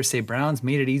 Louis papers say Browns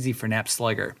made it easy for Nap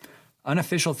Slugger.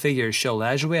 Unofficial figures show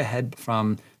Lajoie ahead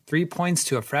from 3 points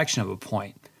to a fraction of a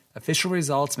point. Official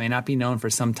results may not be known for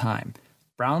some time.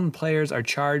 Brown players are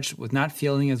charged with not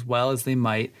feeling as well as they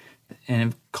might and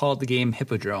have called the game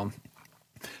Hippodrome.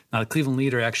 Now, the Cleveland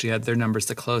Leader actually had their numbers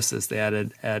the closest. They had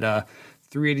it at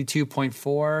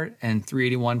 382.4 and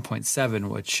 381.7,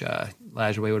 which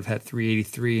Lajoie would have had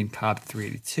 383 and Cobb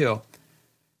 382.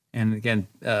 And again,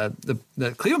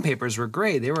 the Cleveland papers were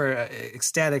great. They were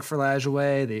ecstatic for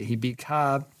Lajoie. He beat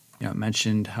Cobb. It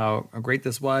mentioned how great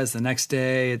this was. The next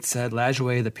day, it said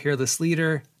Lajoie, the peerless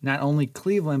leader. Not only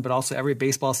Cleveland, but also every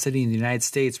baseball city in the United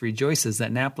States rejoices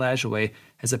that Nap Lajoie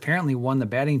has apparently won the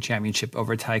batting championship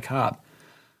over Ty Cobb.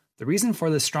 The reason for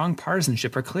this strong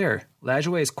partisanship are clear.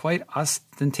 Lajoie is quite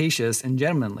ostentatious and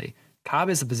gentlemanly. Cobb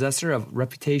is a possessor of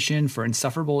reputation for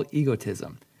insufferable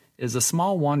egotism. It is a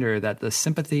small wonder that the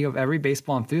sympathy of every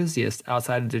baseball enthusiast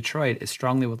outside of Detroit is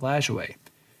strongly with Lajoie.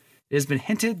 It has been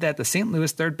hinted that the St.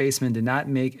 Louis third baseman did not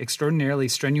make extraordinarily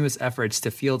strenuous efforts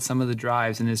to field some of the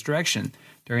drives in his direction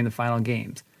during the final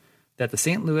games. That the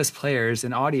St. Louis players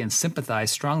and audience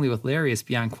sympathized strongly with Larry is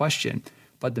beyond question,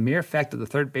 but the mere fact that the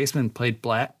third baseman played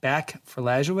back for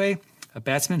Lajoie, a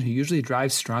batsman who usually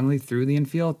drives strongly through the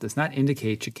infield, does not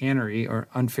indicate chicanery or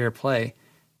unfair play.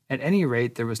 At any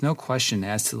rate, there was no question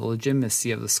as to the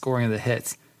legitimacy of the scoring of the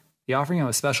hits. The offering of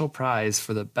a special prize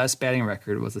for the best batting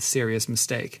record was a serious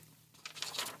mistake.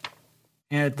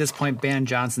 And at this point, Ban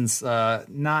Johnson's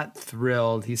not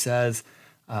thrilled. He says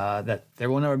that there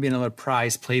will never be another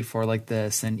prize played for like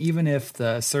this, and even if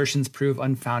the assertions prove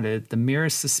unfounded, the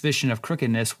merest suspicion of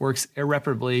crookedness works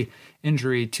irreparably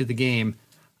injury to the game.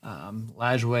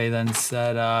 Lajoie then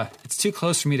said, it's too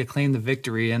close for me to claim the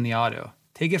victory in the auto.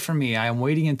 Take it from me, I am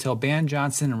waiting until Ban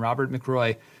Johnson and Robert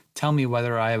McRoy tell me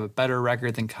whether I have a better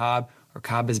record than Cobb or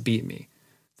Cobb has beat me.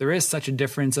 There is such a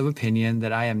difference of opinion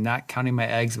that I am not counting my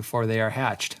eggs before they are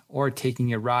hatched, or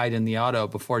taking a ride in the auto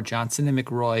before Johnson and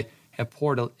McRoy have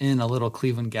poured in a little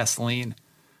Cleveland gasoline.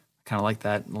 I kind of like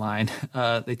that line.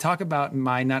 They talk about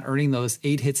my not earning those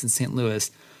 8 hits in St.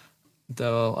 Louis,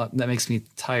 though that makes me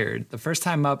tired. The first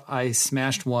time up, I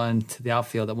smashed one to the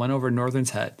outfield that went over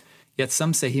Northern's head, yet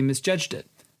some say he misjudged it.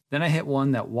 Then I hit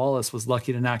one that Wallace was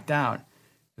lucky to knock down.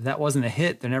 If that wasn't a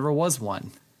hit, there never was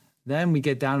one. Then we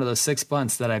get down to those 6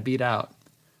 bunts that I beat out.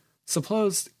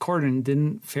 Suppose Corden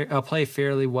didn't play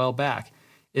fairly well back.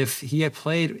 If he had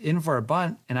played in for a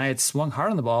bunt and I had swung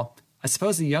hard on the ball, I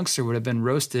suppose the youngster would have been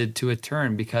roasted to a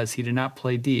turn because he did not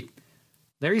play deep.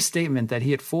 Larry's statement that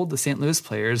he had fooled the St. Louis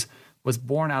players was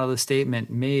born out of the statement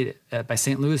made by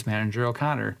St. Louis manager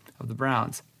O'Connor of the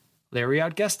Browns. Larry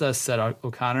outguessed us, said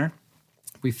O'Connor.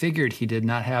 We figured he did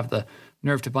not have the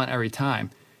nerve to bunt every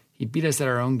time. He beat us at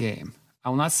our own game. I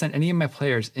will not send any of my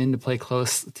players in to play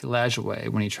close to Lajoie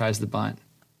when he tries to bunt.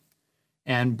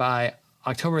 And by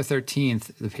October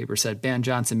 13th, the paper said, Ban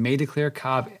Johnson may declare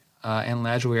Cobb and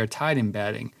Lajoie are tied in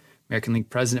batting. American League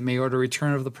president may order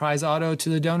return of the prize auto to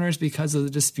the donors because of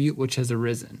the dispute which has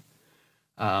arisen.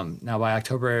 Now, by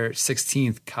October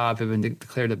 16th, Cobb had been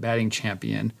declared a batting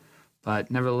champion, but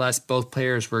nevertheless, both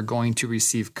players were going to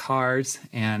receive cards.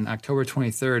 And October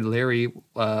 23rd, Larry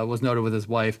was noted with his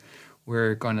wife.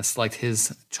 We're going to select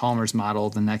his Chalmers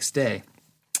model the next day.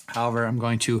 However, I'm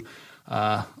going to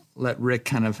let Rick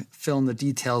kind of fill in the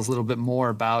details a little bit more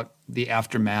about the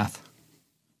aftermath.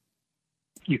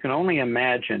 You can only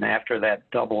imagine after that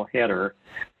doubleheader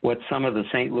what some of the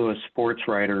St. Louis sports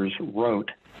writers wrote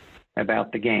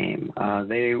about the game.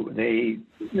 They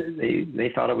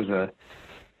thought it was a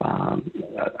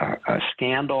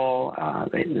scandal.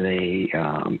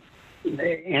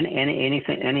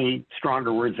 Any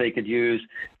stronger words they could use,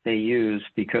 they used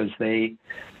because they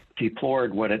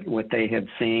deplored what they had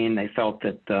seen. They felt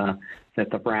that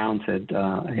the Browns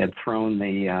had thrown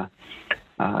the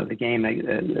game.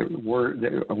 A word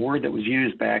that was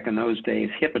used back in those days,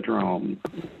 hippodrome,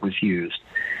 was used.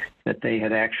 That they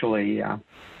had actually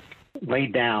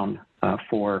laid down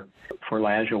for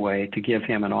Lajoie to give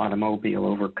him an automobile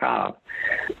over Cobb.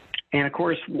 And of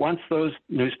course, once those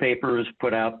newspapers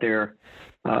put out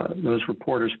those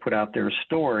reporters put out their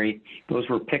story, those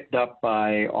were picked up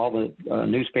by all the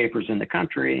newspapers in the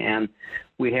country, and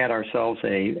we had ourselves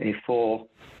a full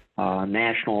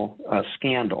national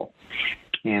scandal.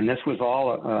 And this was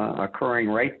all occurring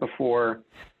right before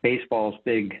baseball's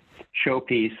big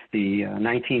showpiece, the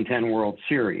 1910 World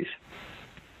Series,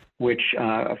 which,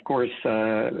 of course,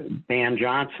 Ban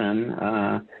Johnson,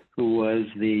 who was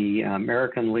the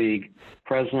American League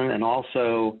president and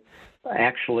also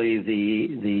actually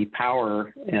the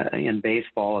power in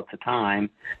baseball at the time.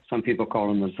 Some people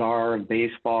called him the czar of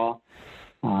baseball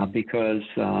because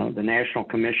the National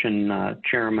Commission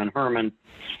Chairman Herman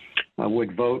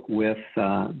would vote with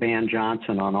Ban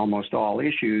Johnson on almost all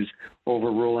issues,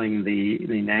 overruling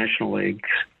the National League's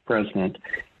president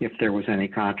if there was any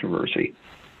controversy.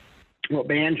 Well,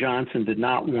 Ban Johnson did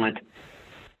not want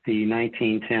the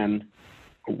 1910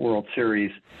 World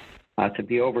Series to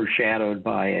be overshadowed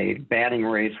by a batting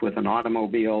race with an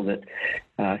automobile that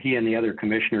he and the other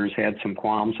commissioners had some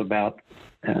qualms about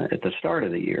at the start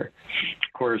of the year.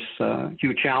 Of course,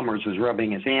 Hugh Chalmers was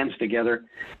rubbing his hands together.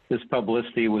 This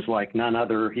publicity was like none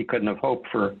other. He couldn't have hoped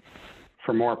for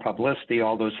more publicity,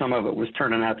 although some of it was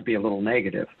turning out to be a little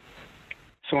negative.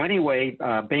 So anyway,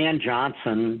 Ban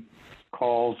Johnson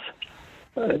calls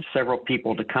several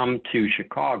people to come to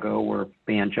Chicago, where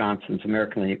Ban Johnson's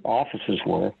American League offices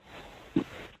were,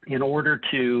 in order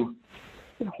to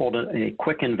hold a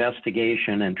quick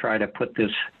investigation and try to put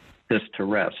this to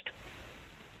rest.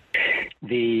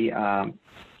 The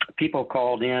people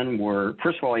called in were,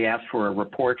 first of all, he asked for a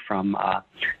report from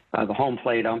the home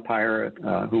plate umpire,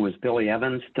 who was Billy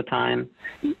Evans at the time,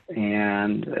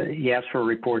 and he asked for a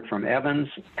report from Evans.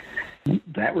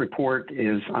 That report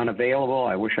is unavailable.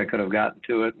 I wish I could have gotten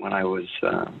to it when I was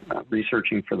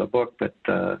researching for the book, but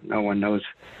no one knows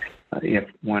if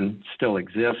one still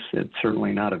exists. It's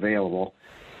certainly not available.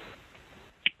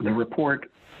 The report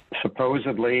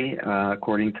supposedly,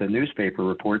 according to newspaper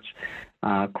reports,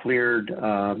 cleared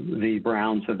the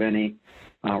Browns of any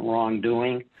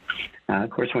wrongdoing. Of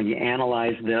course, when you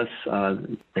analyze this,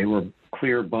 they were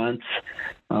clear bunts.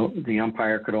 The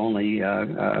umpire could only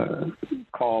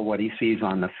call what he sees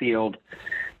on the field,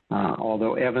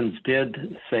 although Evans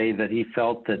did say that he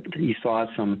felt that he saw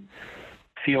some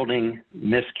fielding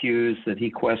miscues that he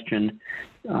questioned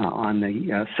on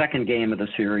the second game of the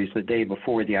series, the day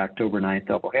before the October 9th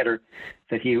doubleheader,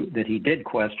 that he did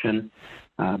question,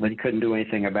 but he couldn't do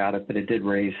anything about it, but it did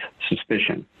raise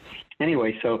suspicion.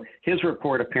 Anyway, so his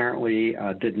report apparently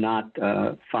did not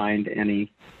find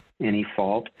any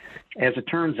fault. As it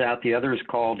turns out, the others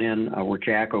called in were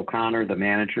Jack O'Connor, the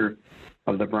manager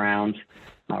of the Browns,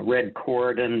 Red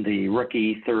Corridan, the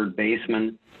rookie third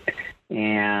baseman,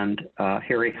 and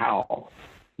Harry Howell,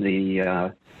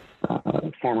 the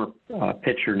former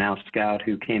pitcher, now scout,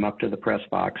 who came up to the press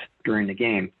box during the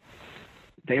game.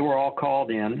 They were all called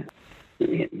in.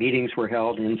 Meetings were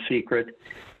held in secret,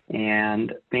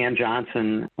 and Van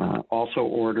Johnson also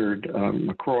ordered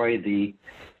McCroy,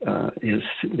 his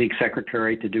league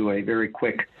secretary, to do a very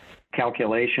quick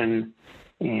calculation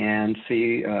and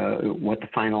see what the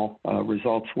final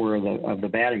results were of the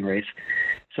batting race.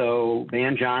 So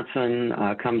Van Johnson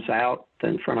comes out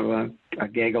in front of a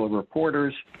gaggle of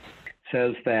reporters,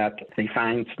 says that he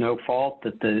finds no fault,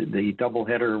 that the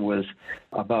doubleheader was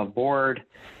above board,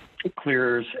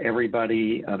 clears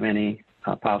everybody of any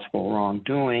possible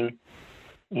wrongdoing,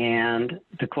 and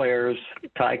declares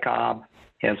Ty Cobb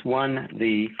has won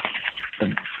the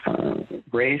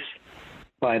race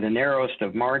by the narrowest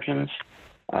of margins.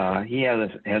 He has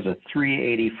a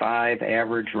 385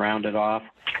 average rounded off,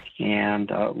 and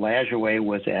Lajoie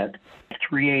was at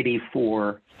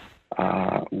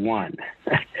 384.1.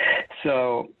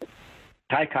 So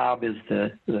Ty Cobb is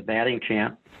the batting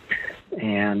champ,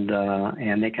 and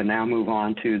they can now move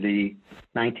on to the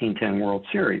 1910 World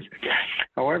Series.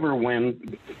 However,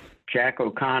 when Jack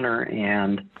O'Connor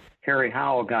and Harry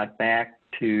Howell got back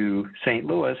to St.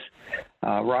 Louis,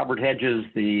 Robert Hedges,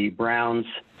 the Browns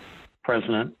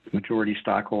president, majority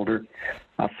stockholder,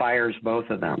 fires both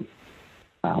of them.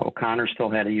 O'Connor still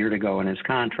had a year to go in his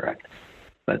contract,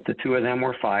 but the two of them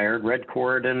were fired. Red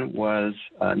Corridan was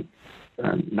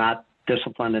not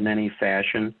disciplined in any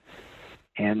fashion,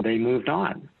 and they moved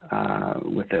on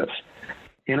with this.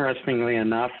 Interestingly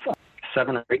enough,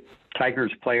 7 or 8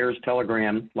 Tigers players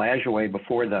telegrammed Lajoie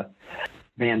before the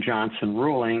Van Johnson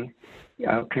ruling,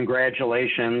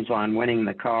 congratulations on winning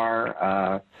the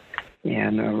car,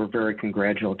 and were very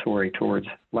congratulatory towards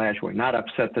Lajoie. Not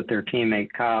upset that their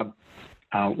teammate Cobb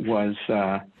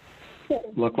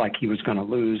looked like he was going to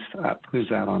lose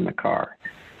out on the car.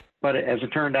 But as it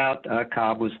turned out,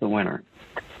 Cobb was the winner.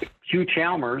 Hugh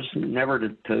Chalmers, never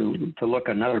to look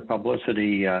another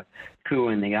publicity coup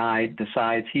in the eye,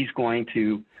 decides he's going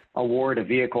to award a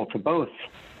vehicle to both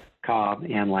Cobb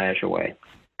and Lajoie.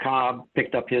 Cobb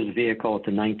picked up his vehicle at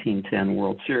the 1910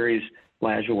 World Series.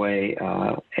 Lajoie,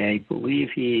 I believe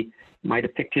he might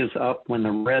have picked his up when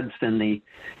the Reds and the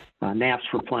Naps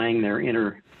were playing their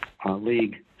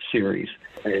inter-league series.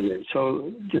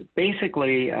 So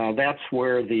basically, that's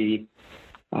where the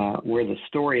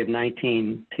story of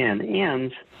 1910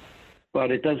 ends,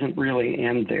 but it doesn't really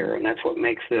end there, and that's what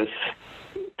makes this,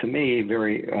 to me,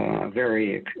 very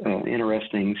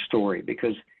interesting story.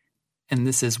 Because, and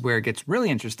this is where it gets really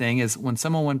interesting, is when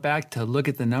someone went back to look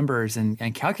at the numbers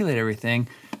and calculate everything,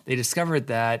 they discovered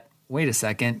that, wait a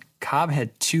second, Cobb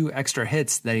had 2 extra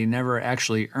hits that he never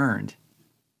actually earned.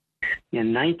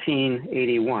 In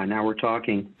 1981, now we're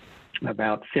talking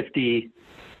about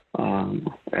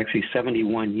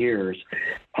 71 years,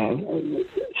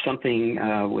 something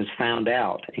was found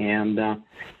out. And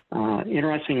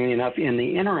interestingly enough, in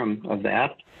the interim of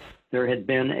that, there had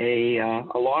been a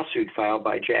lawsuit filed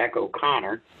by Jack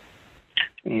O'Connor,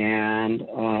 and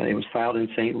it was filed in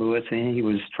St. Louis, and he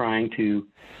was trying to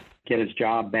get his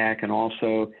job back and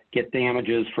also get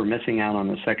damages for missing out on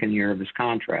the second year of his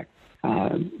contract.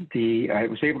 I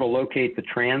was able to locate the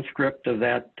transcript of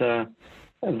that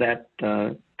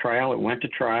trial. It went to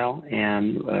trial,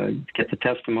 and get the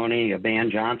testimony of Van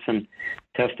Johnson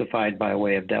testified by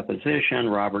way of deposition.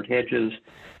 Robert Hedges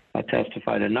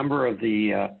testified. A number of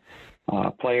the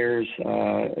players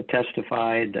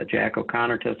testified. Jack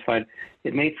O'Connor testified.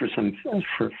 It made for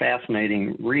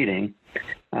fascinating reading.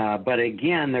 But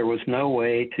again, there was no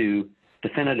way to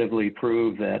definitively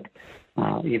prove that,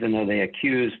 even though they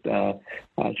accused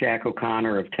Jack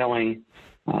O'Connor of telling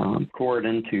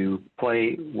Corridan to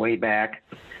play way back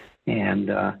and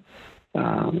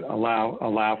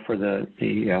allow for the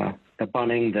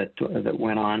bunting that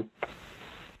went on.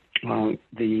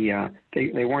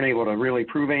 They weren't able to really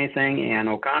prove anything, and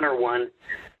O'Connor won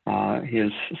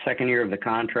his second year of the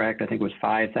contract. I think it was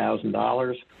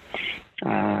 $5,000,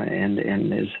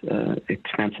 and his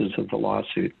expenses of the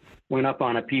lawsuit went up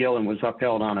on appeal and was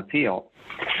upheld on appeal.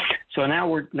 So now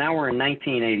we're in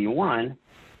 1981,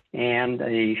 and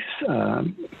a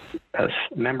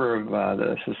member of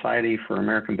the Society for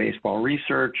American Baseball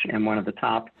Research and one of the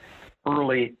top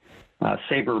early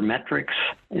sabermetrics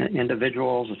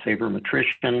individuals, a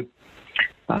sabermetrician.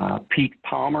 Pete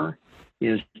Palmer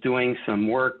is doing some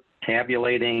work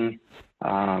tabulating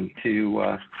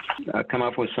to come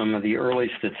up with some of the early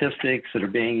statistics that are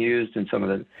being used in some of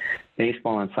the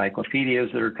baseball encyclopedias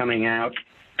that are coming out.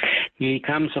 He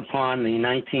comes upon the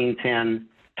 1910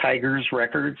 Tigers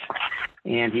records,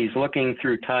 and he's looking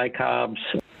through Ty Cobb's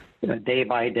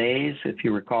day-by-days. If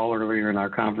you recall earlier in our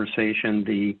conversation,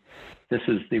 this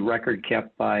is the record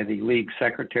kept by the league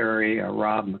secretary,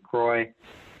 Rob McCroy,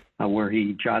 where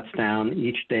he jots down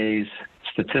each day's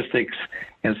statistics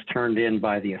as turned in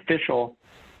by the official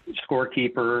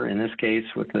scorekeeper, in this case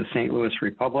with the St. Louis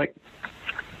Republic.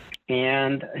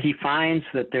 And he finds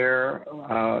that there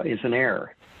is an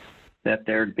error, that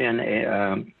there had been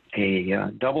a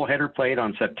doubleheader played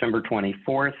on September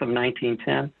 24th of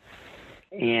 1910,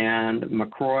 and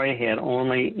McCroy had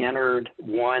only entered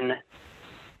one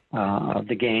of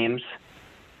the games,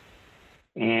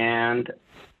 and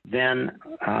then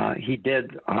he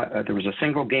did, there was a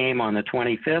single game on the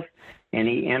 25th, and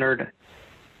he entered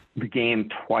the game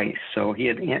twice. So he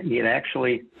had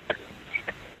actually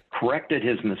corrected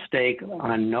his mistake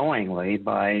unknowingly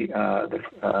by,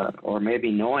 or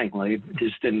maybe knowingly,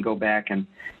 just didn't go back and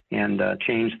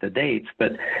change the dates.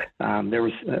 But there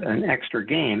was an extra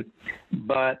game.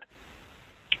 But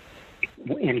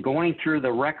in going through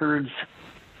the records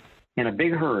in a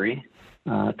big hurry,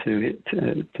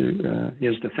 to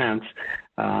his defense,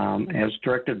 as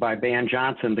directed by Ban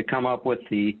Johnson, to come up with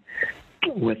the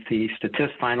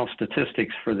final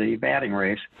statistics for the batting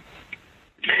race,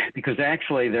 because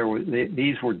actually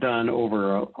these were done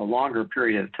over a longer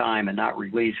period of time and not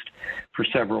released for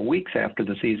several weeks after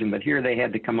the season. But here they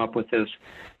had to come up with this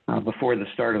before the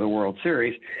start of the World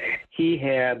Series. He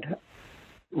had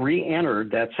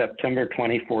re-entered that September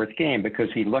 24th game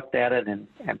because he looked at it and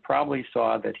probably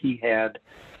saw that he had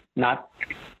not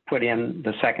put in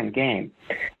the second game.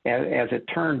 As it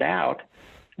turned out,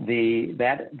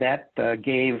 that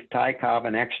gave Ty Cobb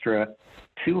an extra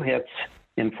 2 hits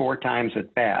in 4 times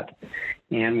at bat.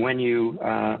 And when you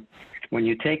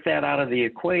take that out of the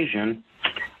equation,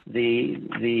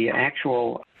 the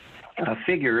actual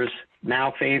figures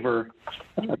now favor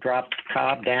dropped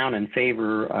Cobb down and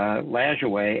favor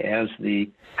Lajoie as the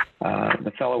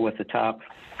fellow with the top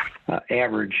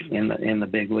average in the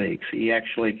big leagues. He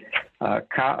actually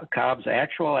Cobb's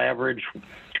actual average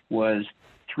was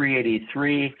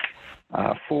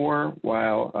 383.4,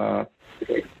 while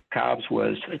Cobb's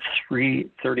was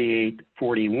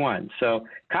 338.41. So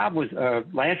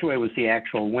Lajoie was the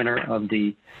actual winner of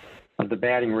the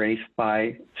batting race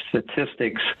by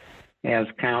statistics, as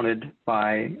counted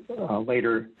by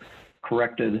later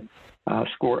corrected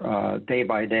score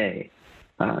day-by-day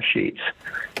sheets.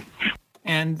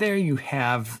 And there you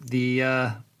have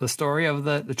the story of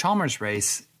the Chalmers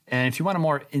race. And if you want a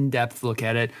more in-depth look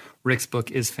at it, Rick's book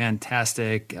is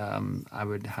fantastic. I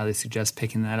would highly suggest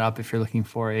picking that up if you're looking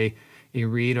for a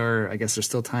read, or I guess there's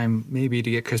still time maybe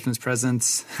to get Christmas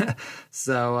presents.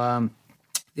 So,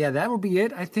 that will be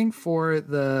it, I think, for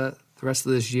the rest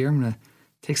of this year. I'm going to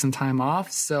take some time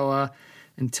off. So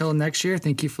until next year,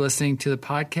 thank you for listening to the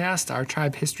podcast, Our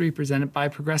Tribe History, presented by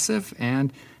Progressive,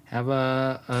 and have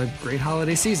a great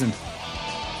holiday season. You've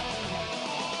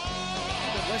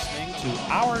been listening to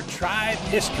Our Tribe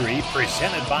History,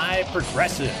 presented by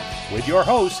Progressive, with your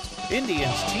host,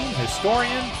 Indians team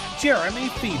historian Jeremy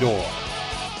Fedor.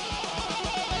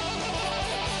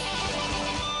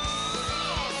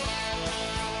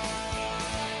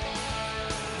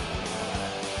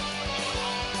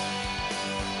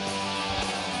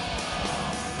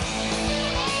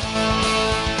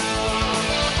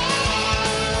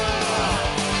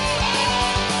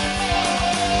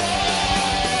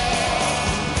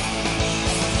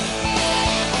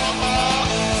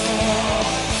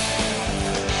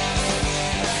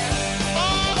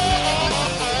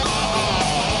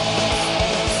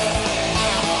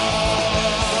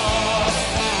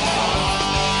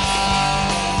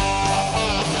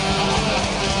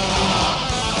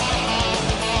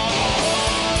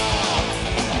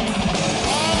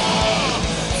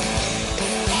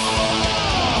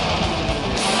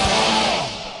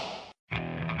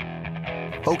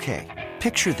 Okay,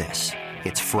 picture this.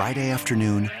 It's Friday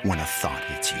afternoon when a thought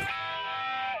hits you.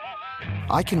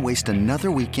 I can waste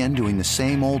another weekend doing the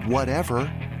same old whatever,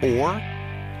 or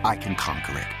I can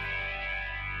conquer it.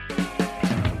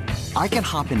 I can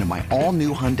hop into my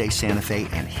all-new Hyundai Santa Fe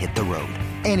and hit the road.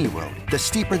 Any road. The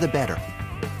steeper, the better.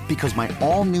 Because my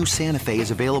all-new Santa Fe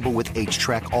is available with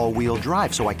H-Track all-wheel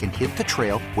drive, so I can hit the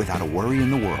trail without a worry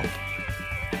in the world.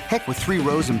 Heck, with 3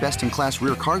 rows and best-in-class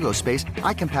rear cargo space,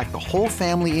 I can pack the whole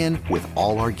family in with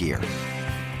all our gear.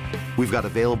 We've got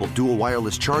available dual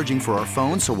wireless charging for our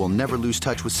phones, so we'll never lose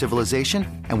touch with civilization,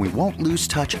 and we won't lose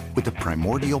touch with the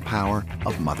primordial power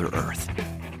of Mother Earth.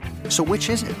 So which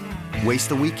is it? Waste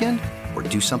the weekend or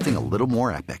do something a little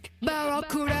more epic?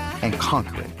 And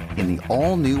conquer it in the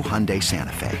all-new Hyundai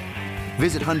Santa Fe.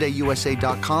 Visit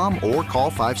HyundaiUSA.com or call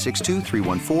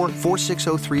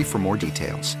 562-314-4603 for more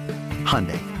details.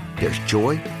 Hyundai, there's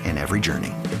joy in every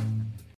journey.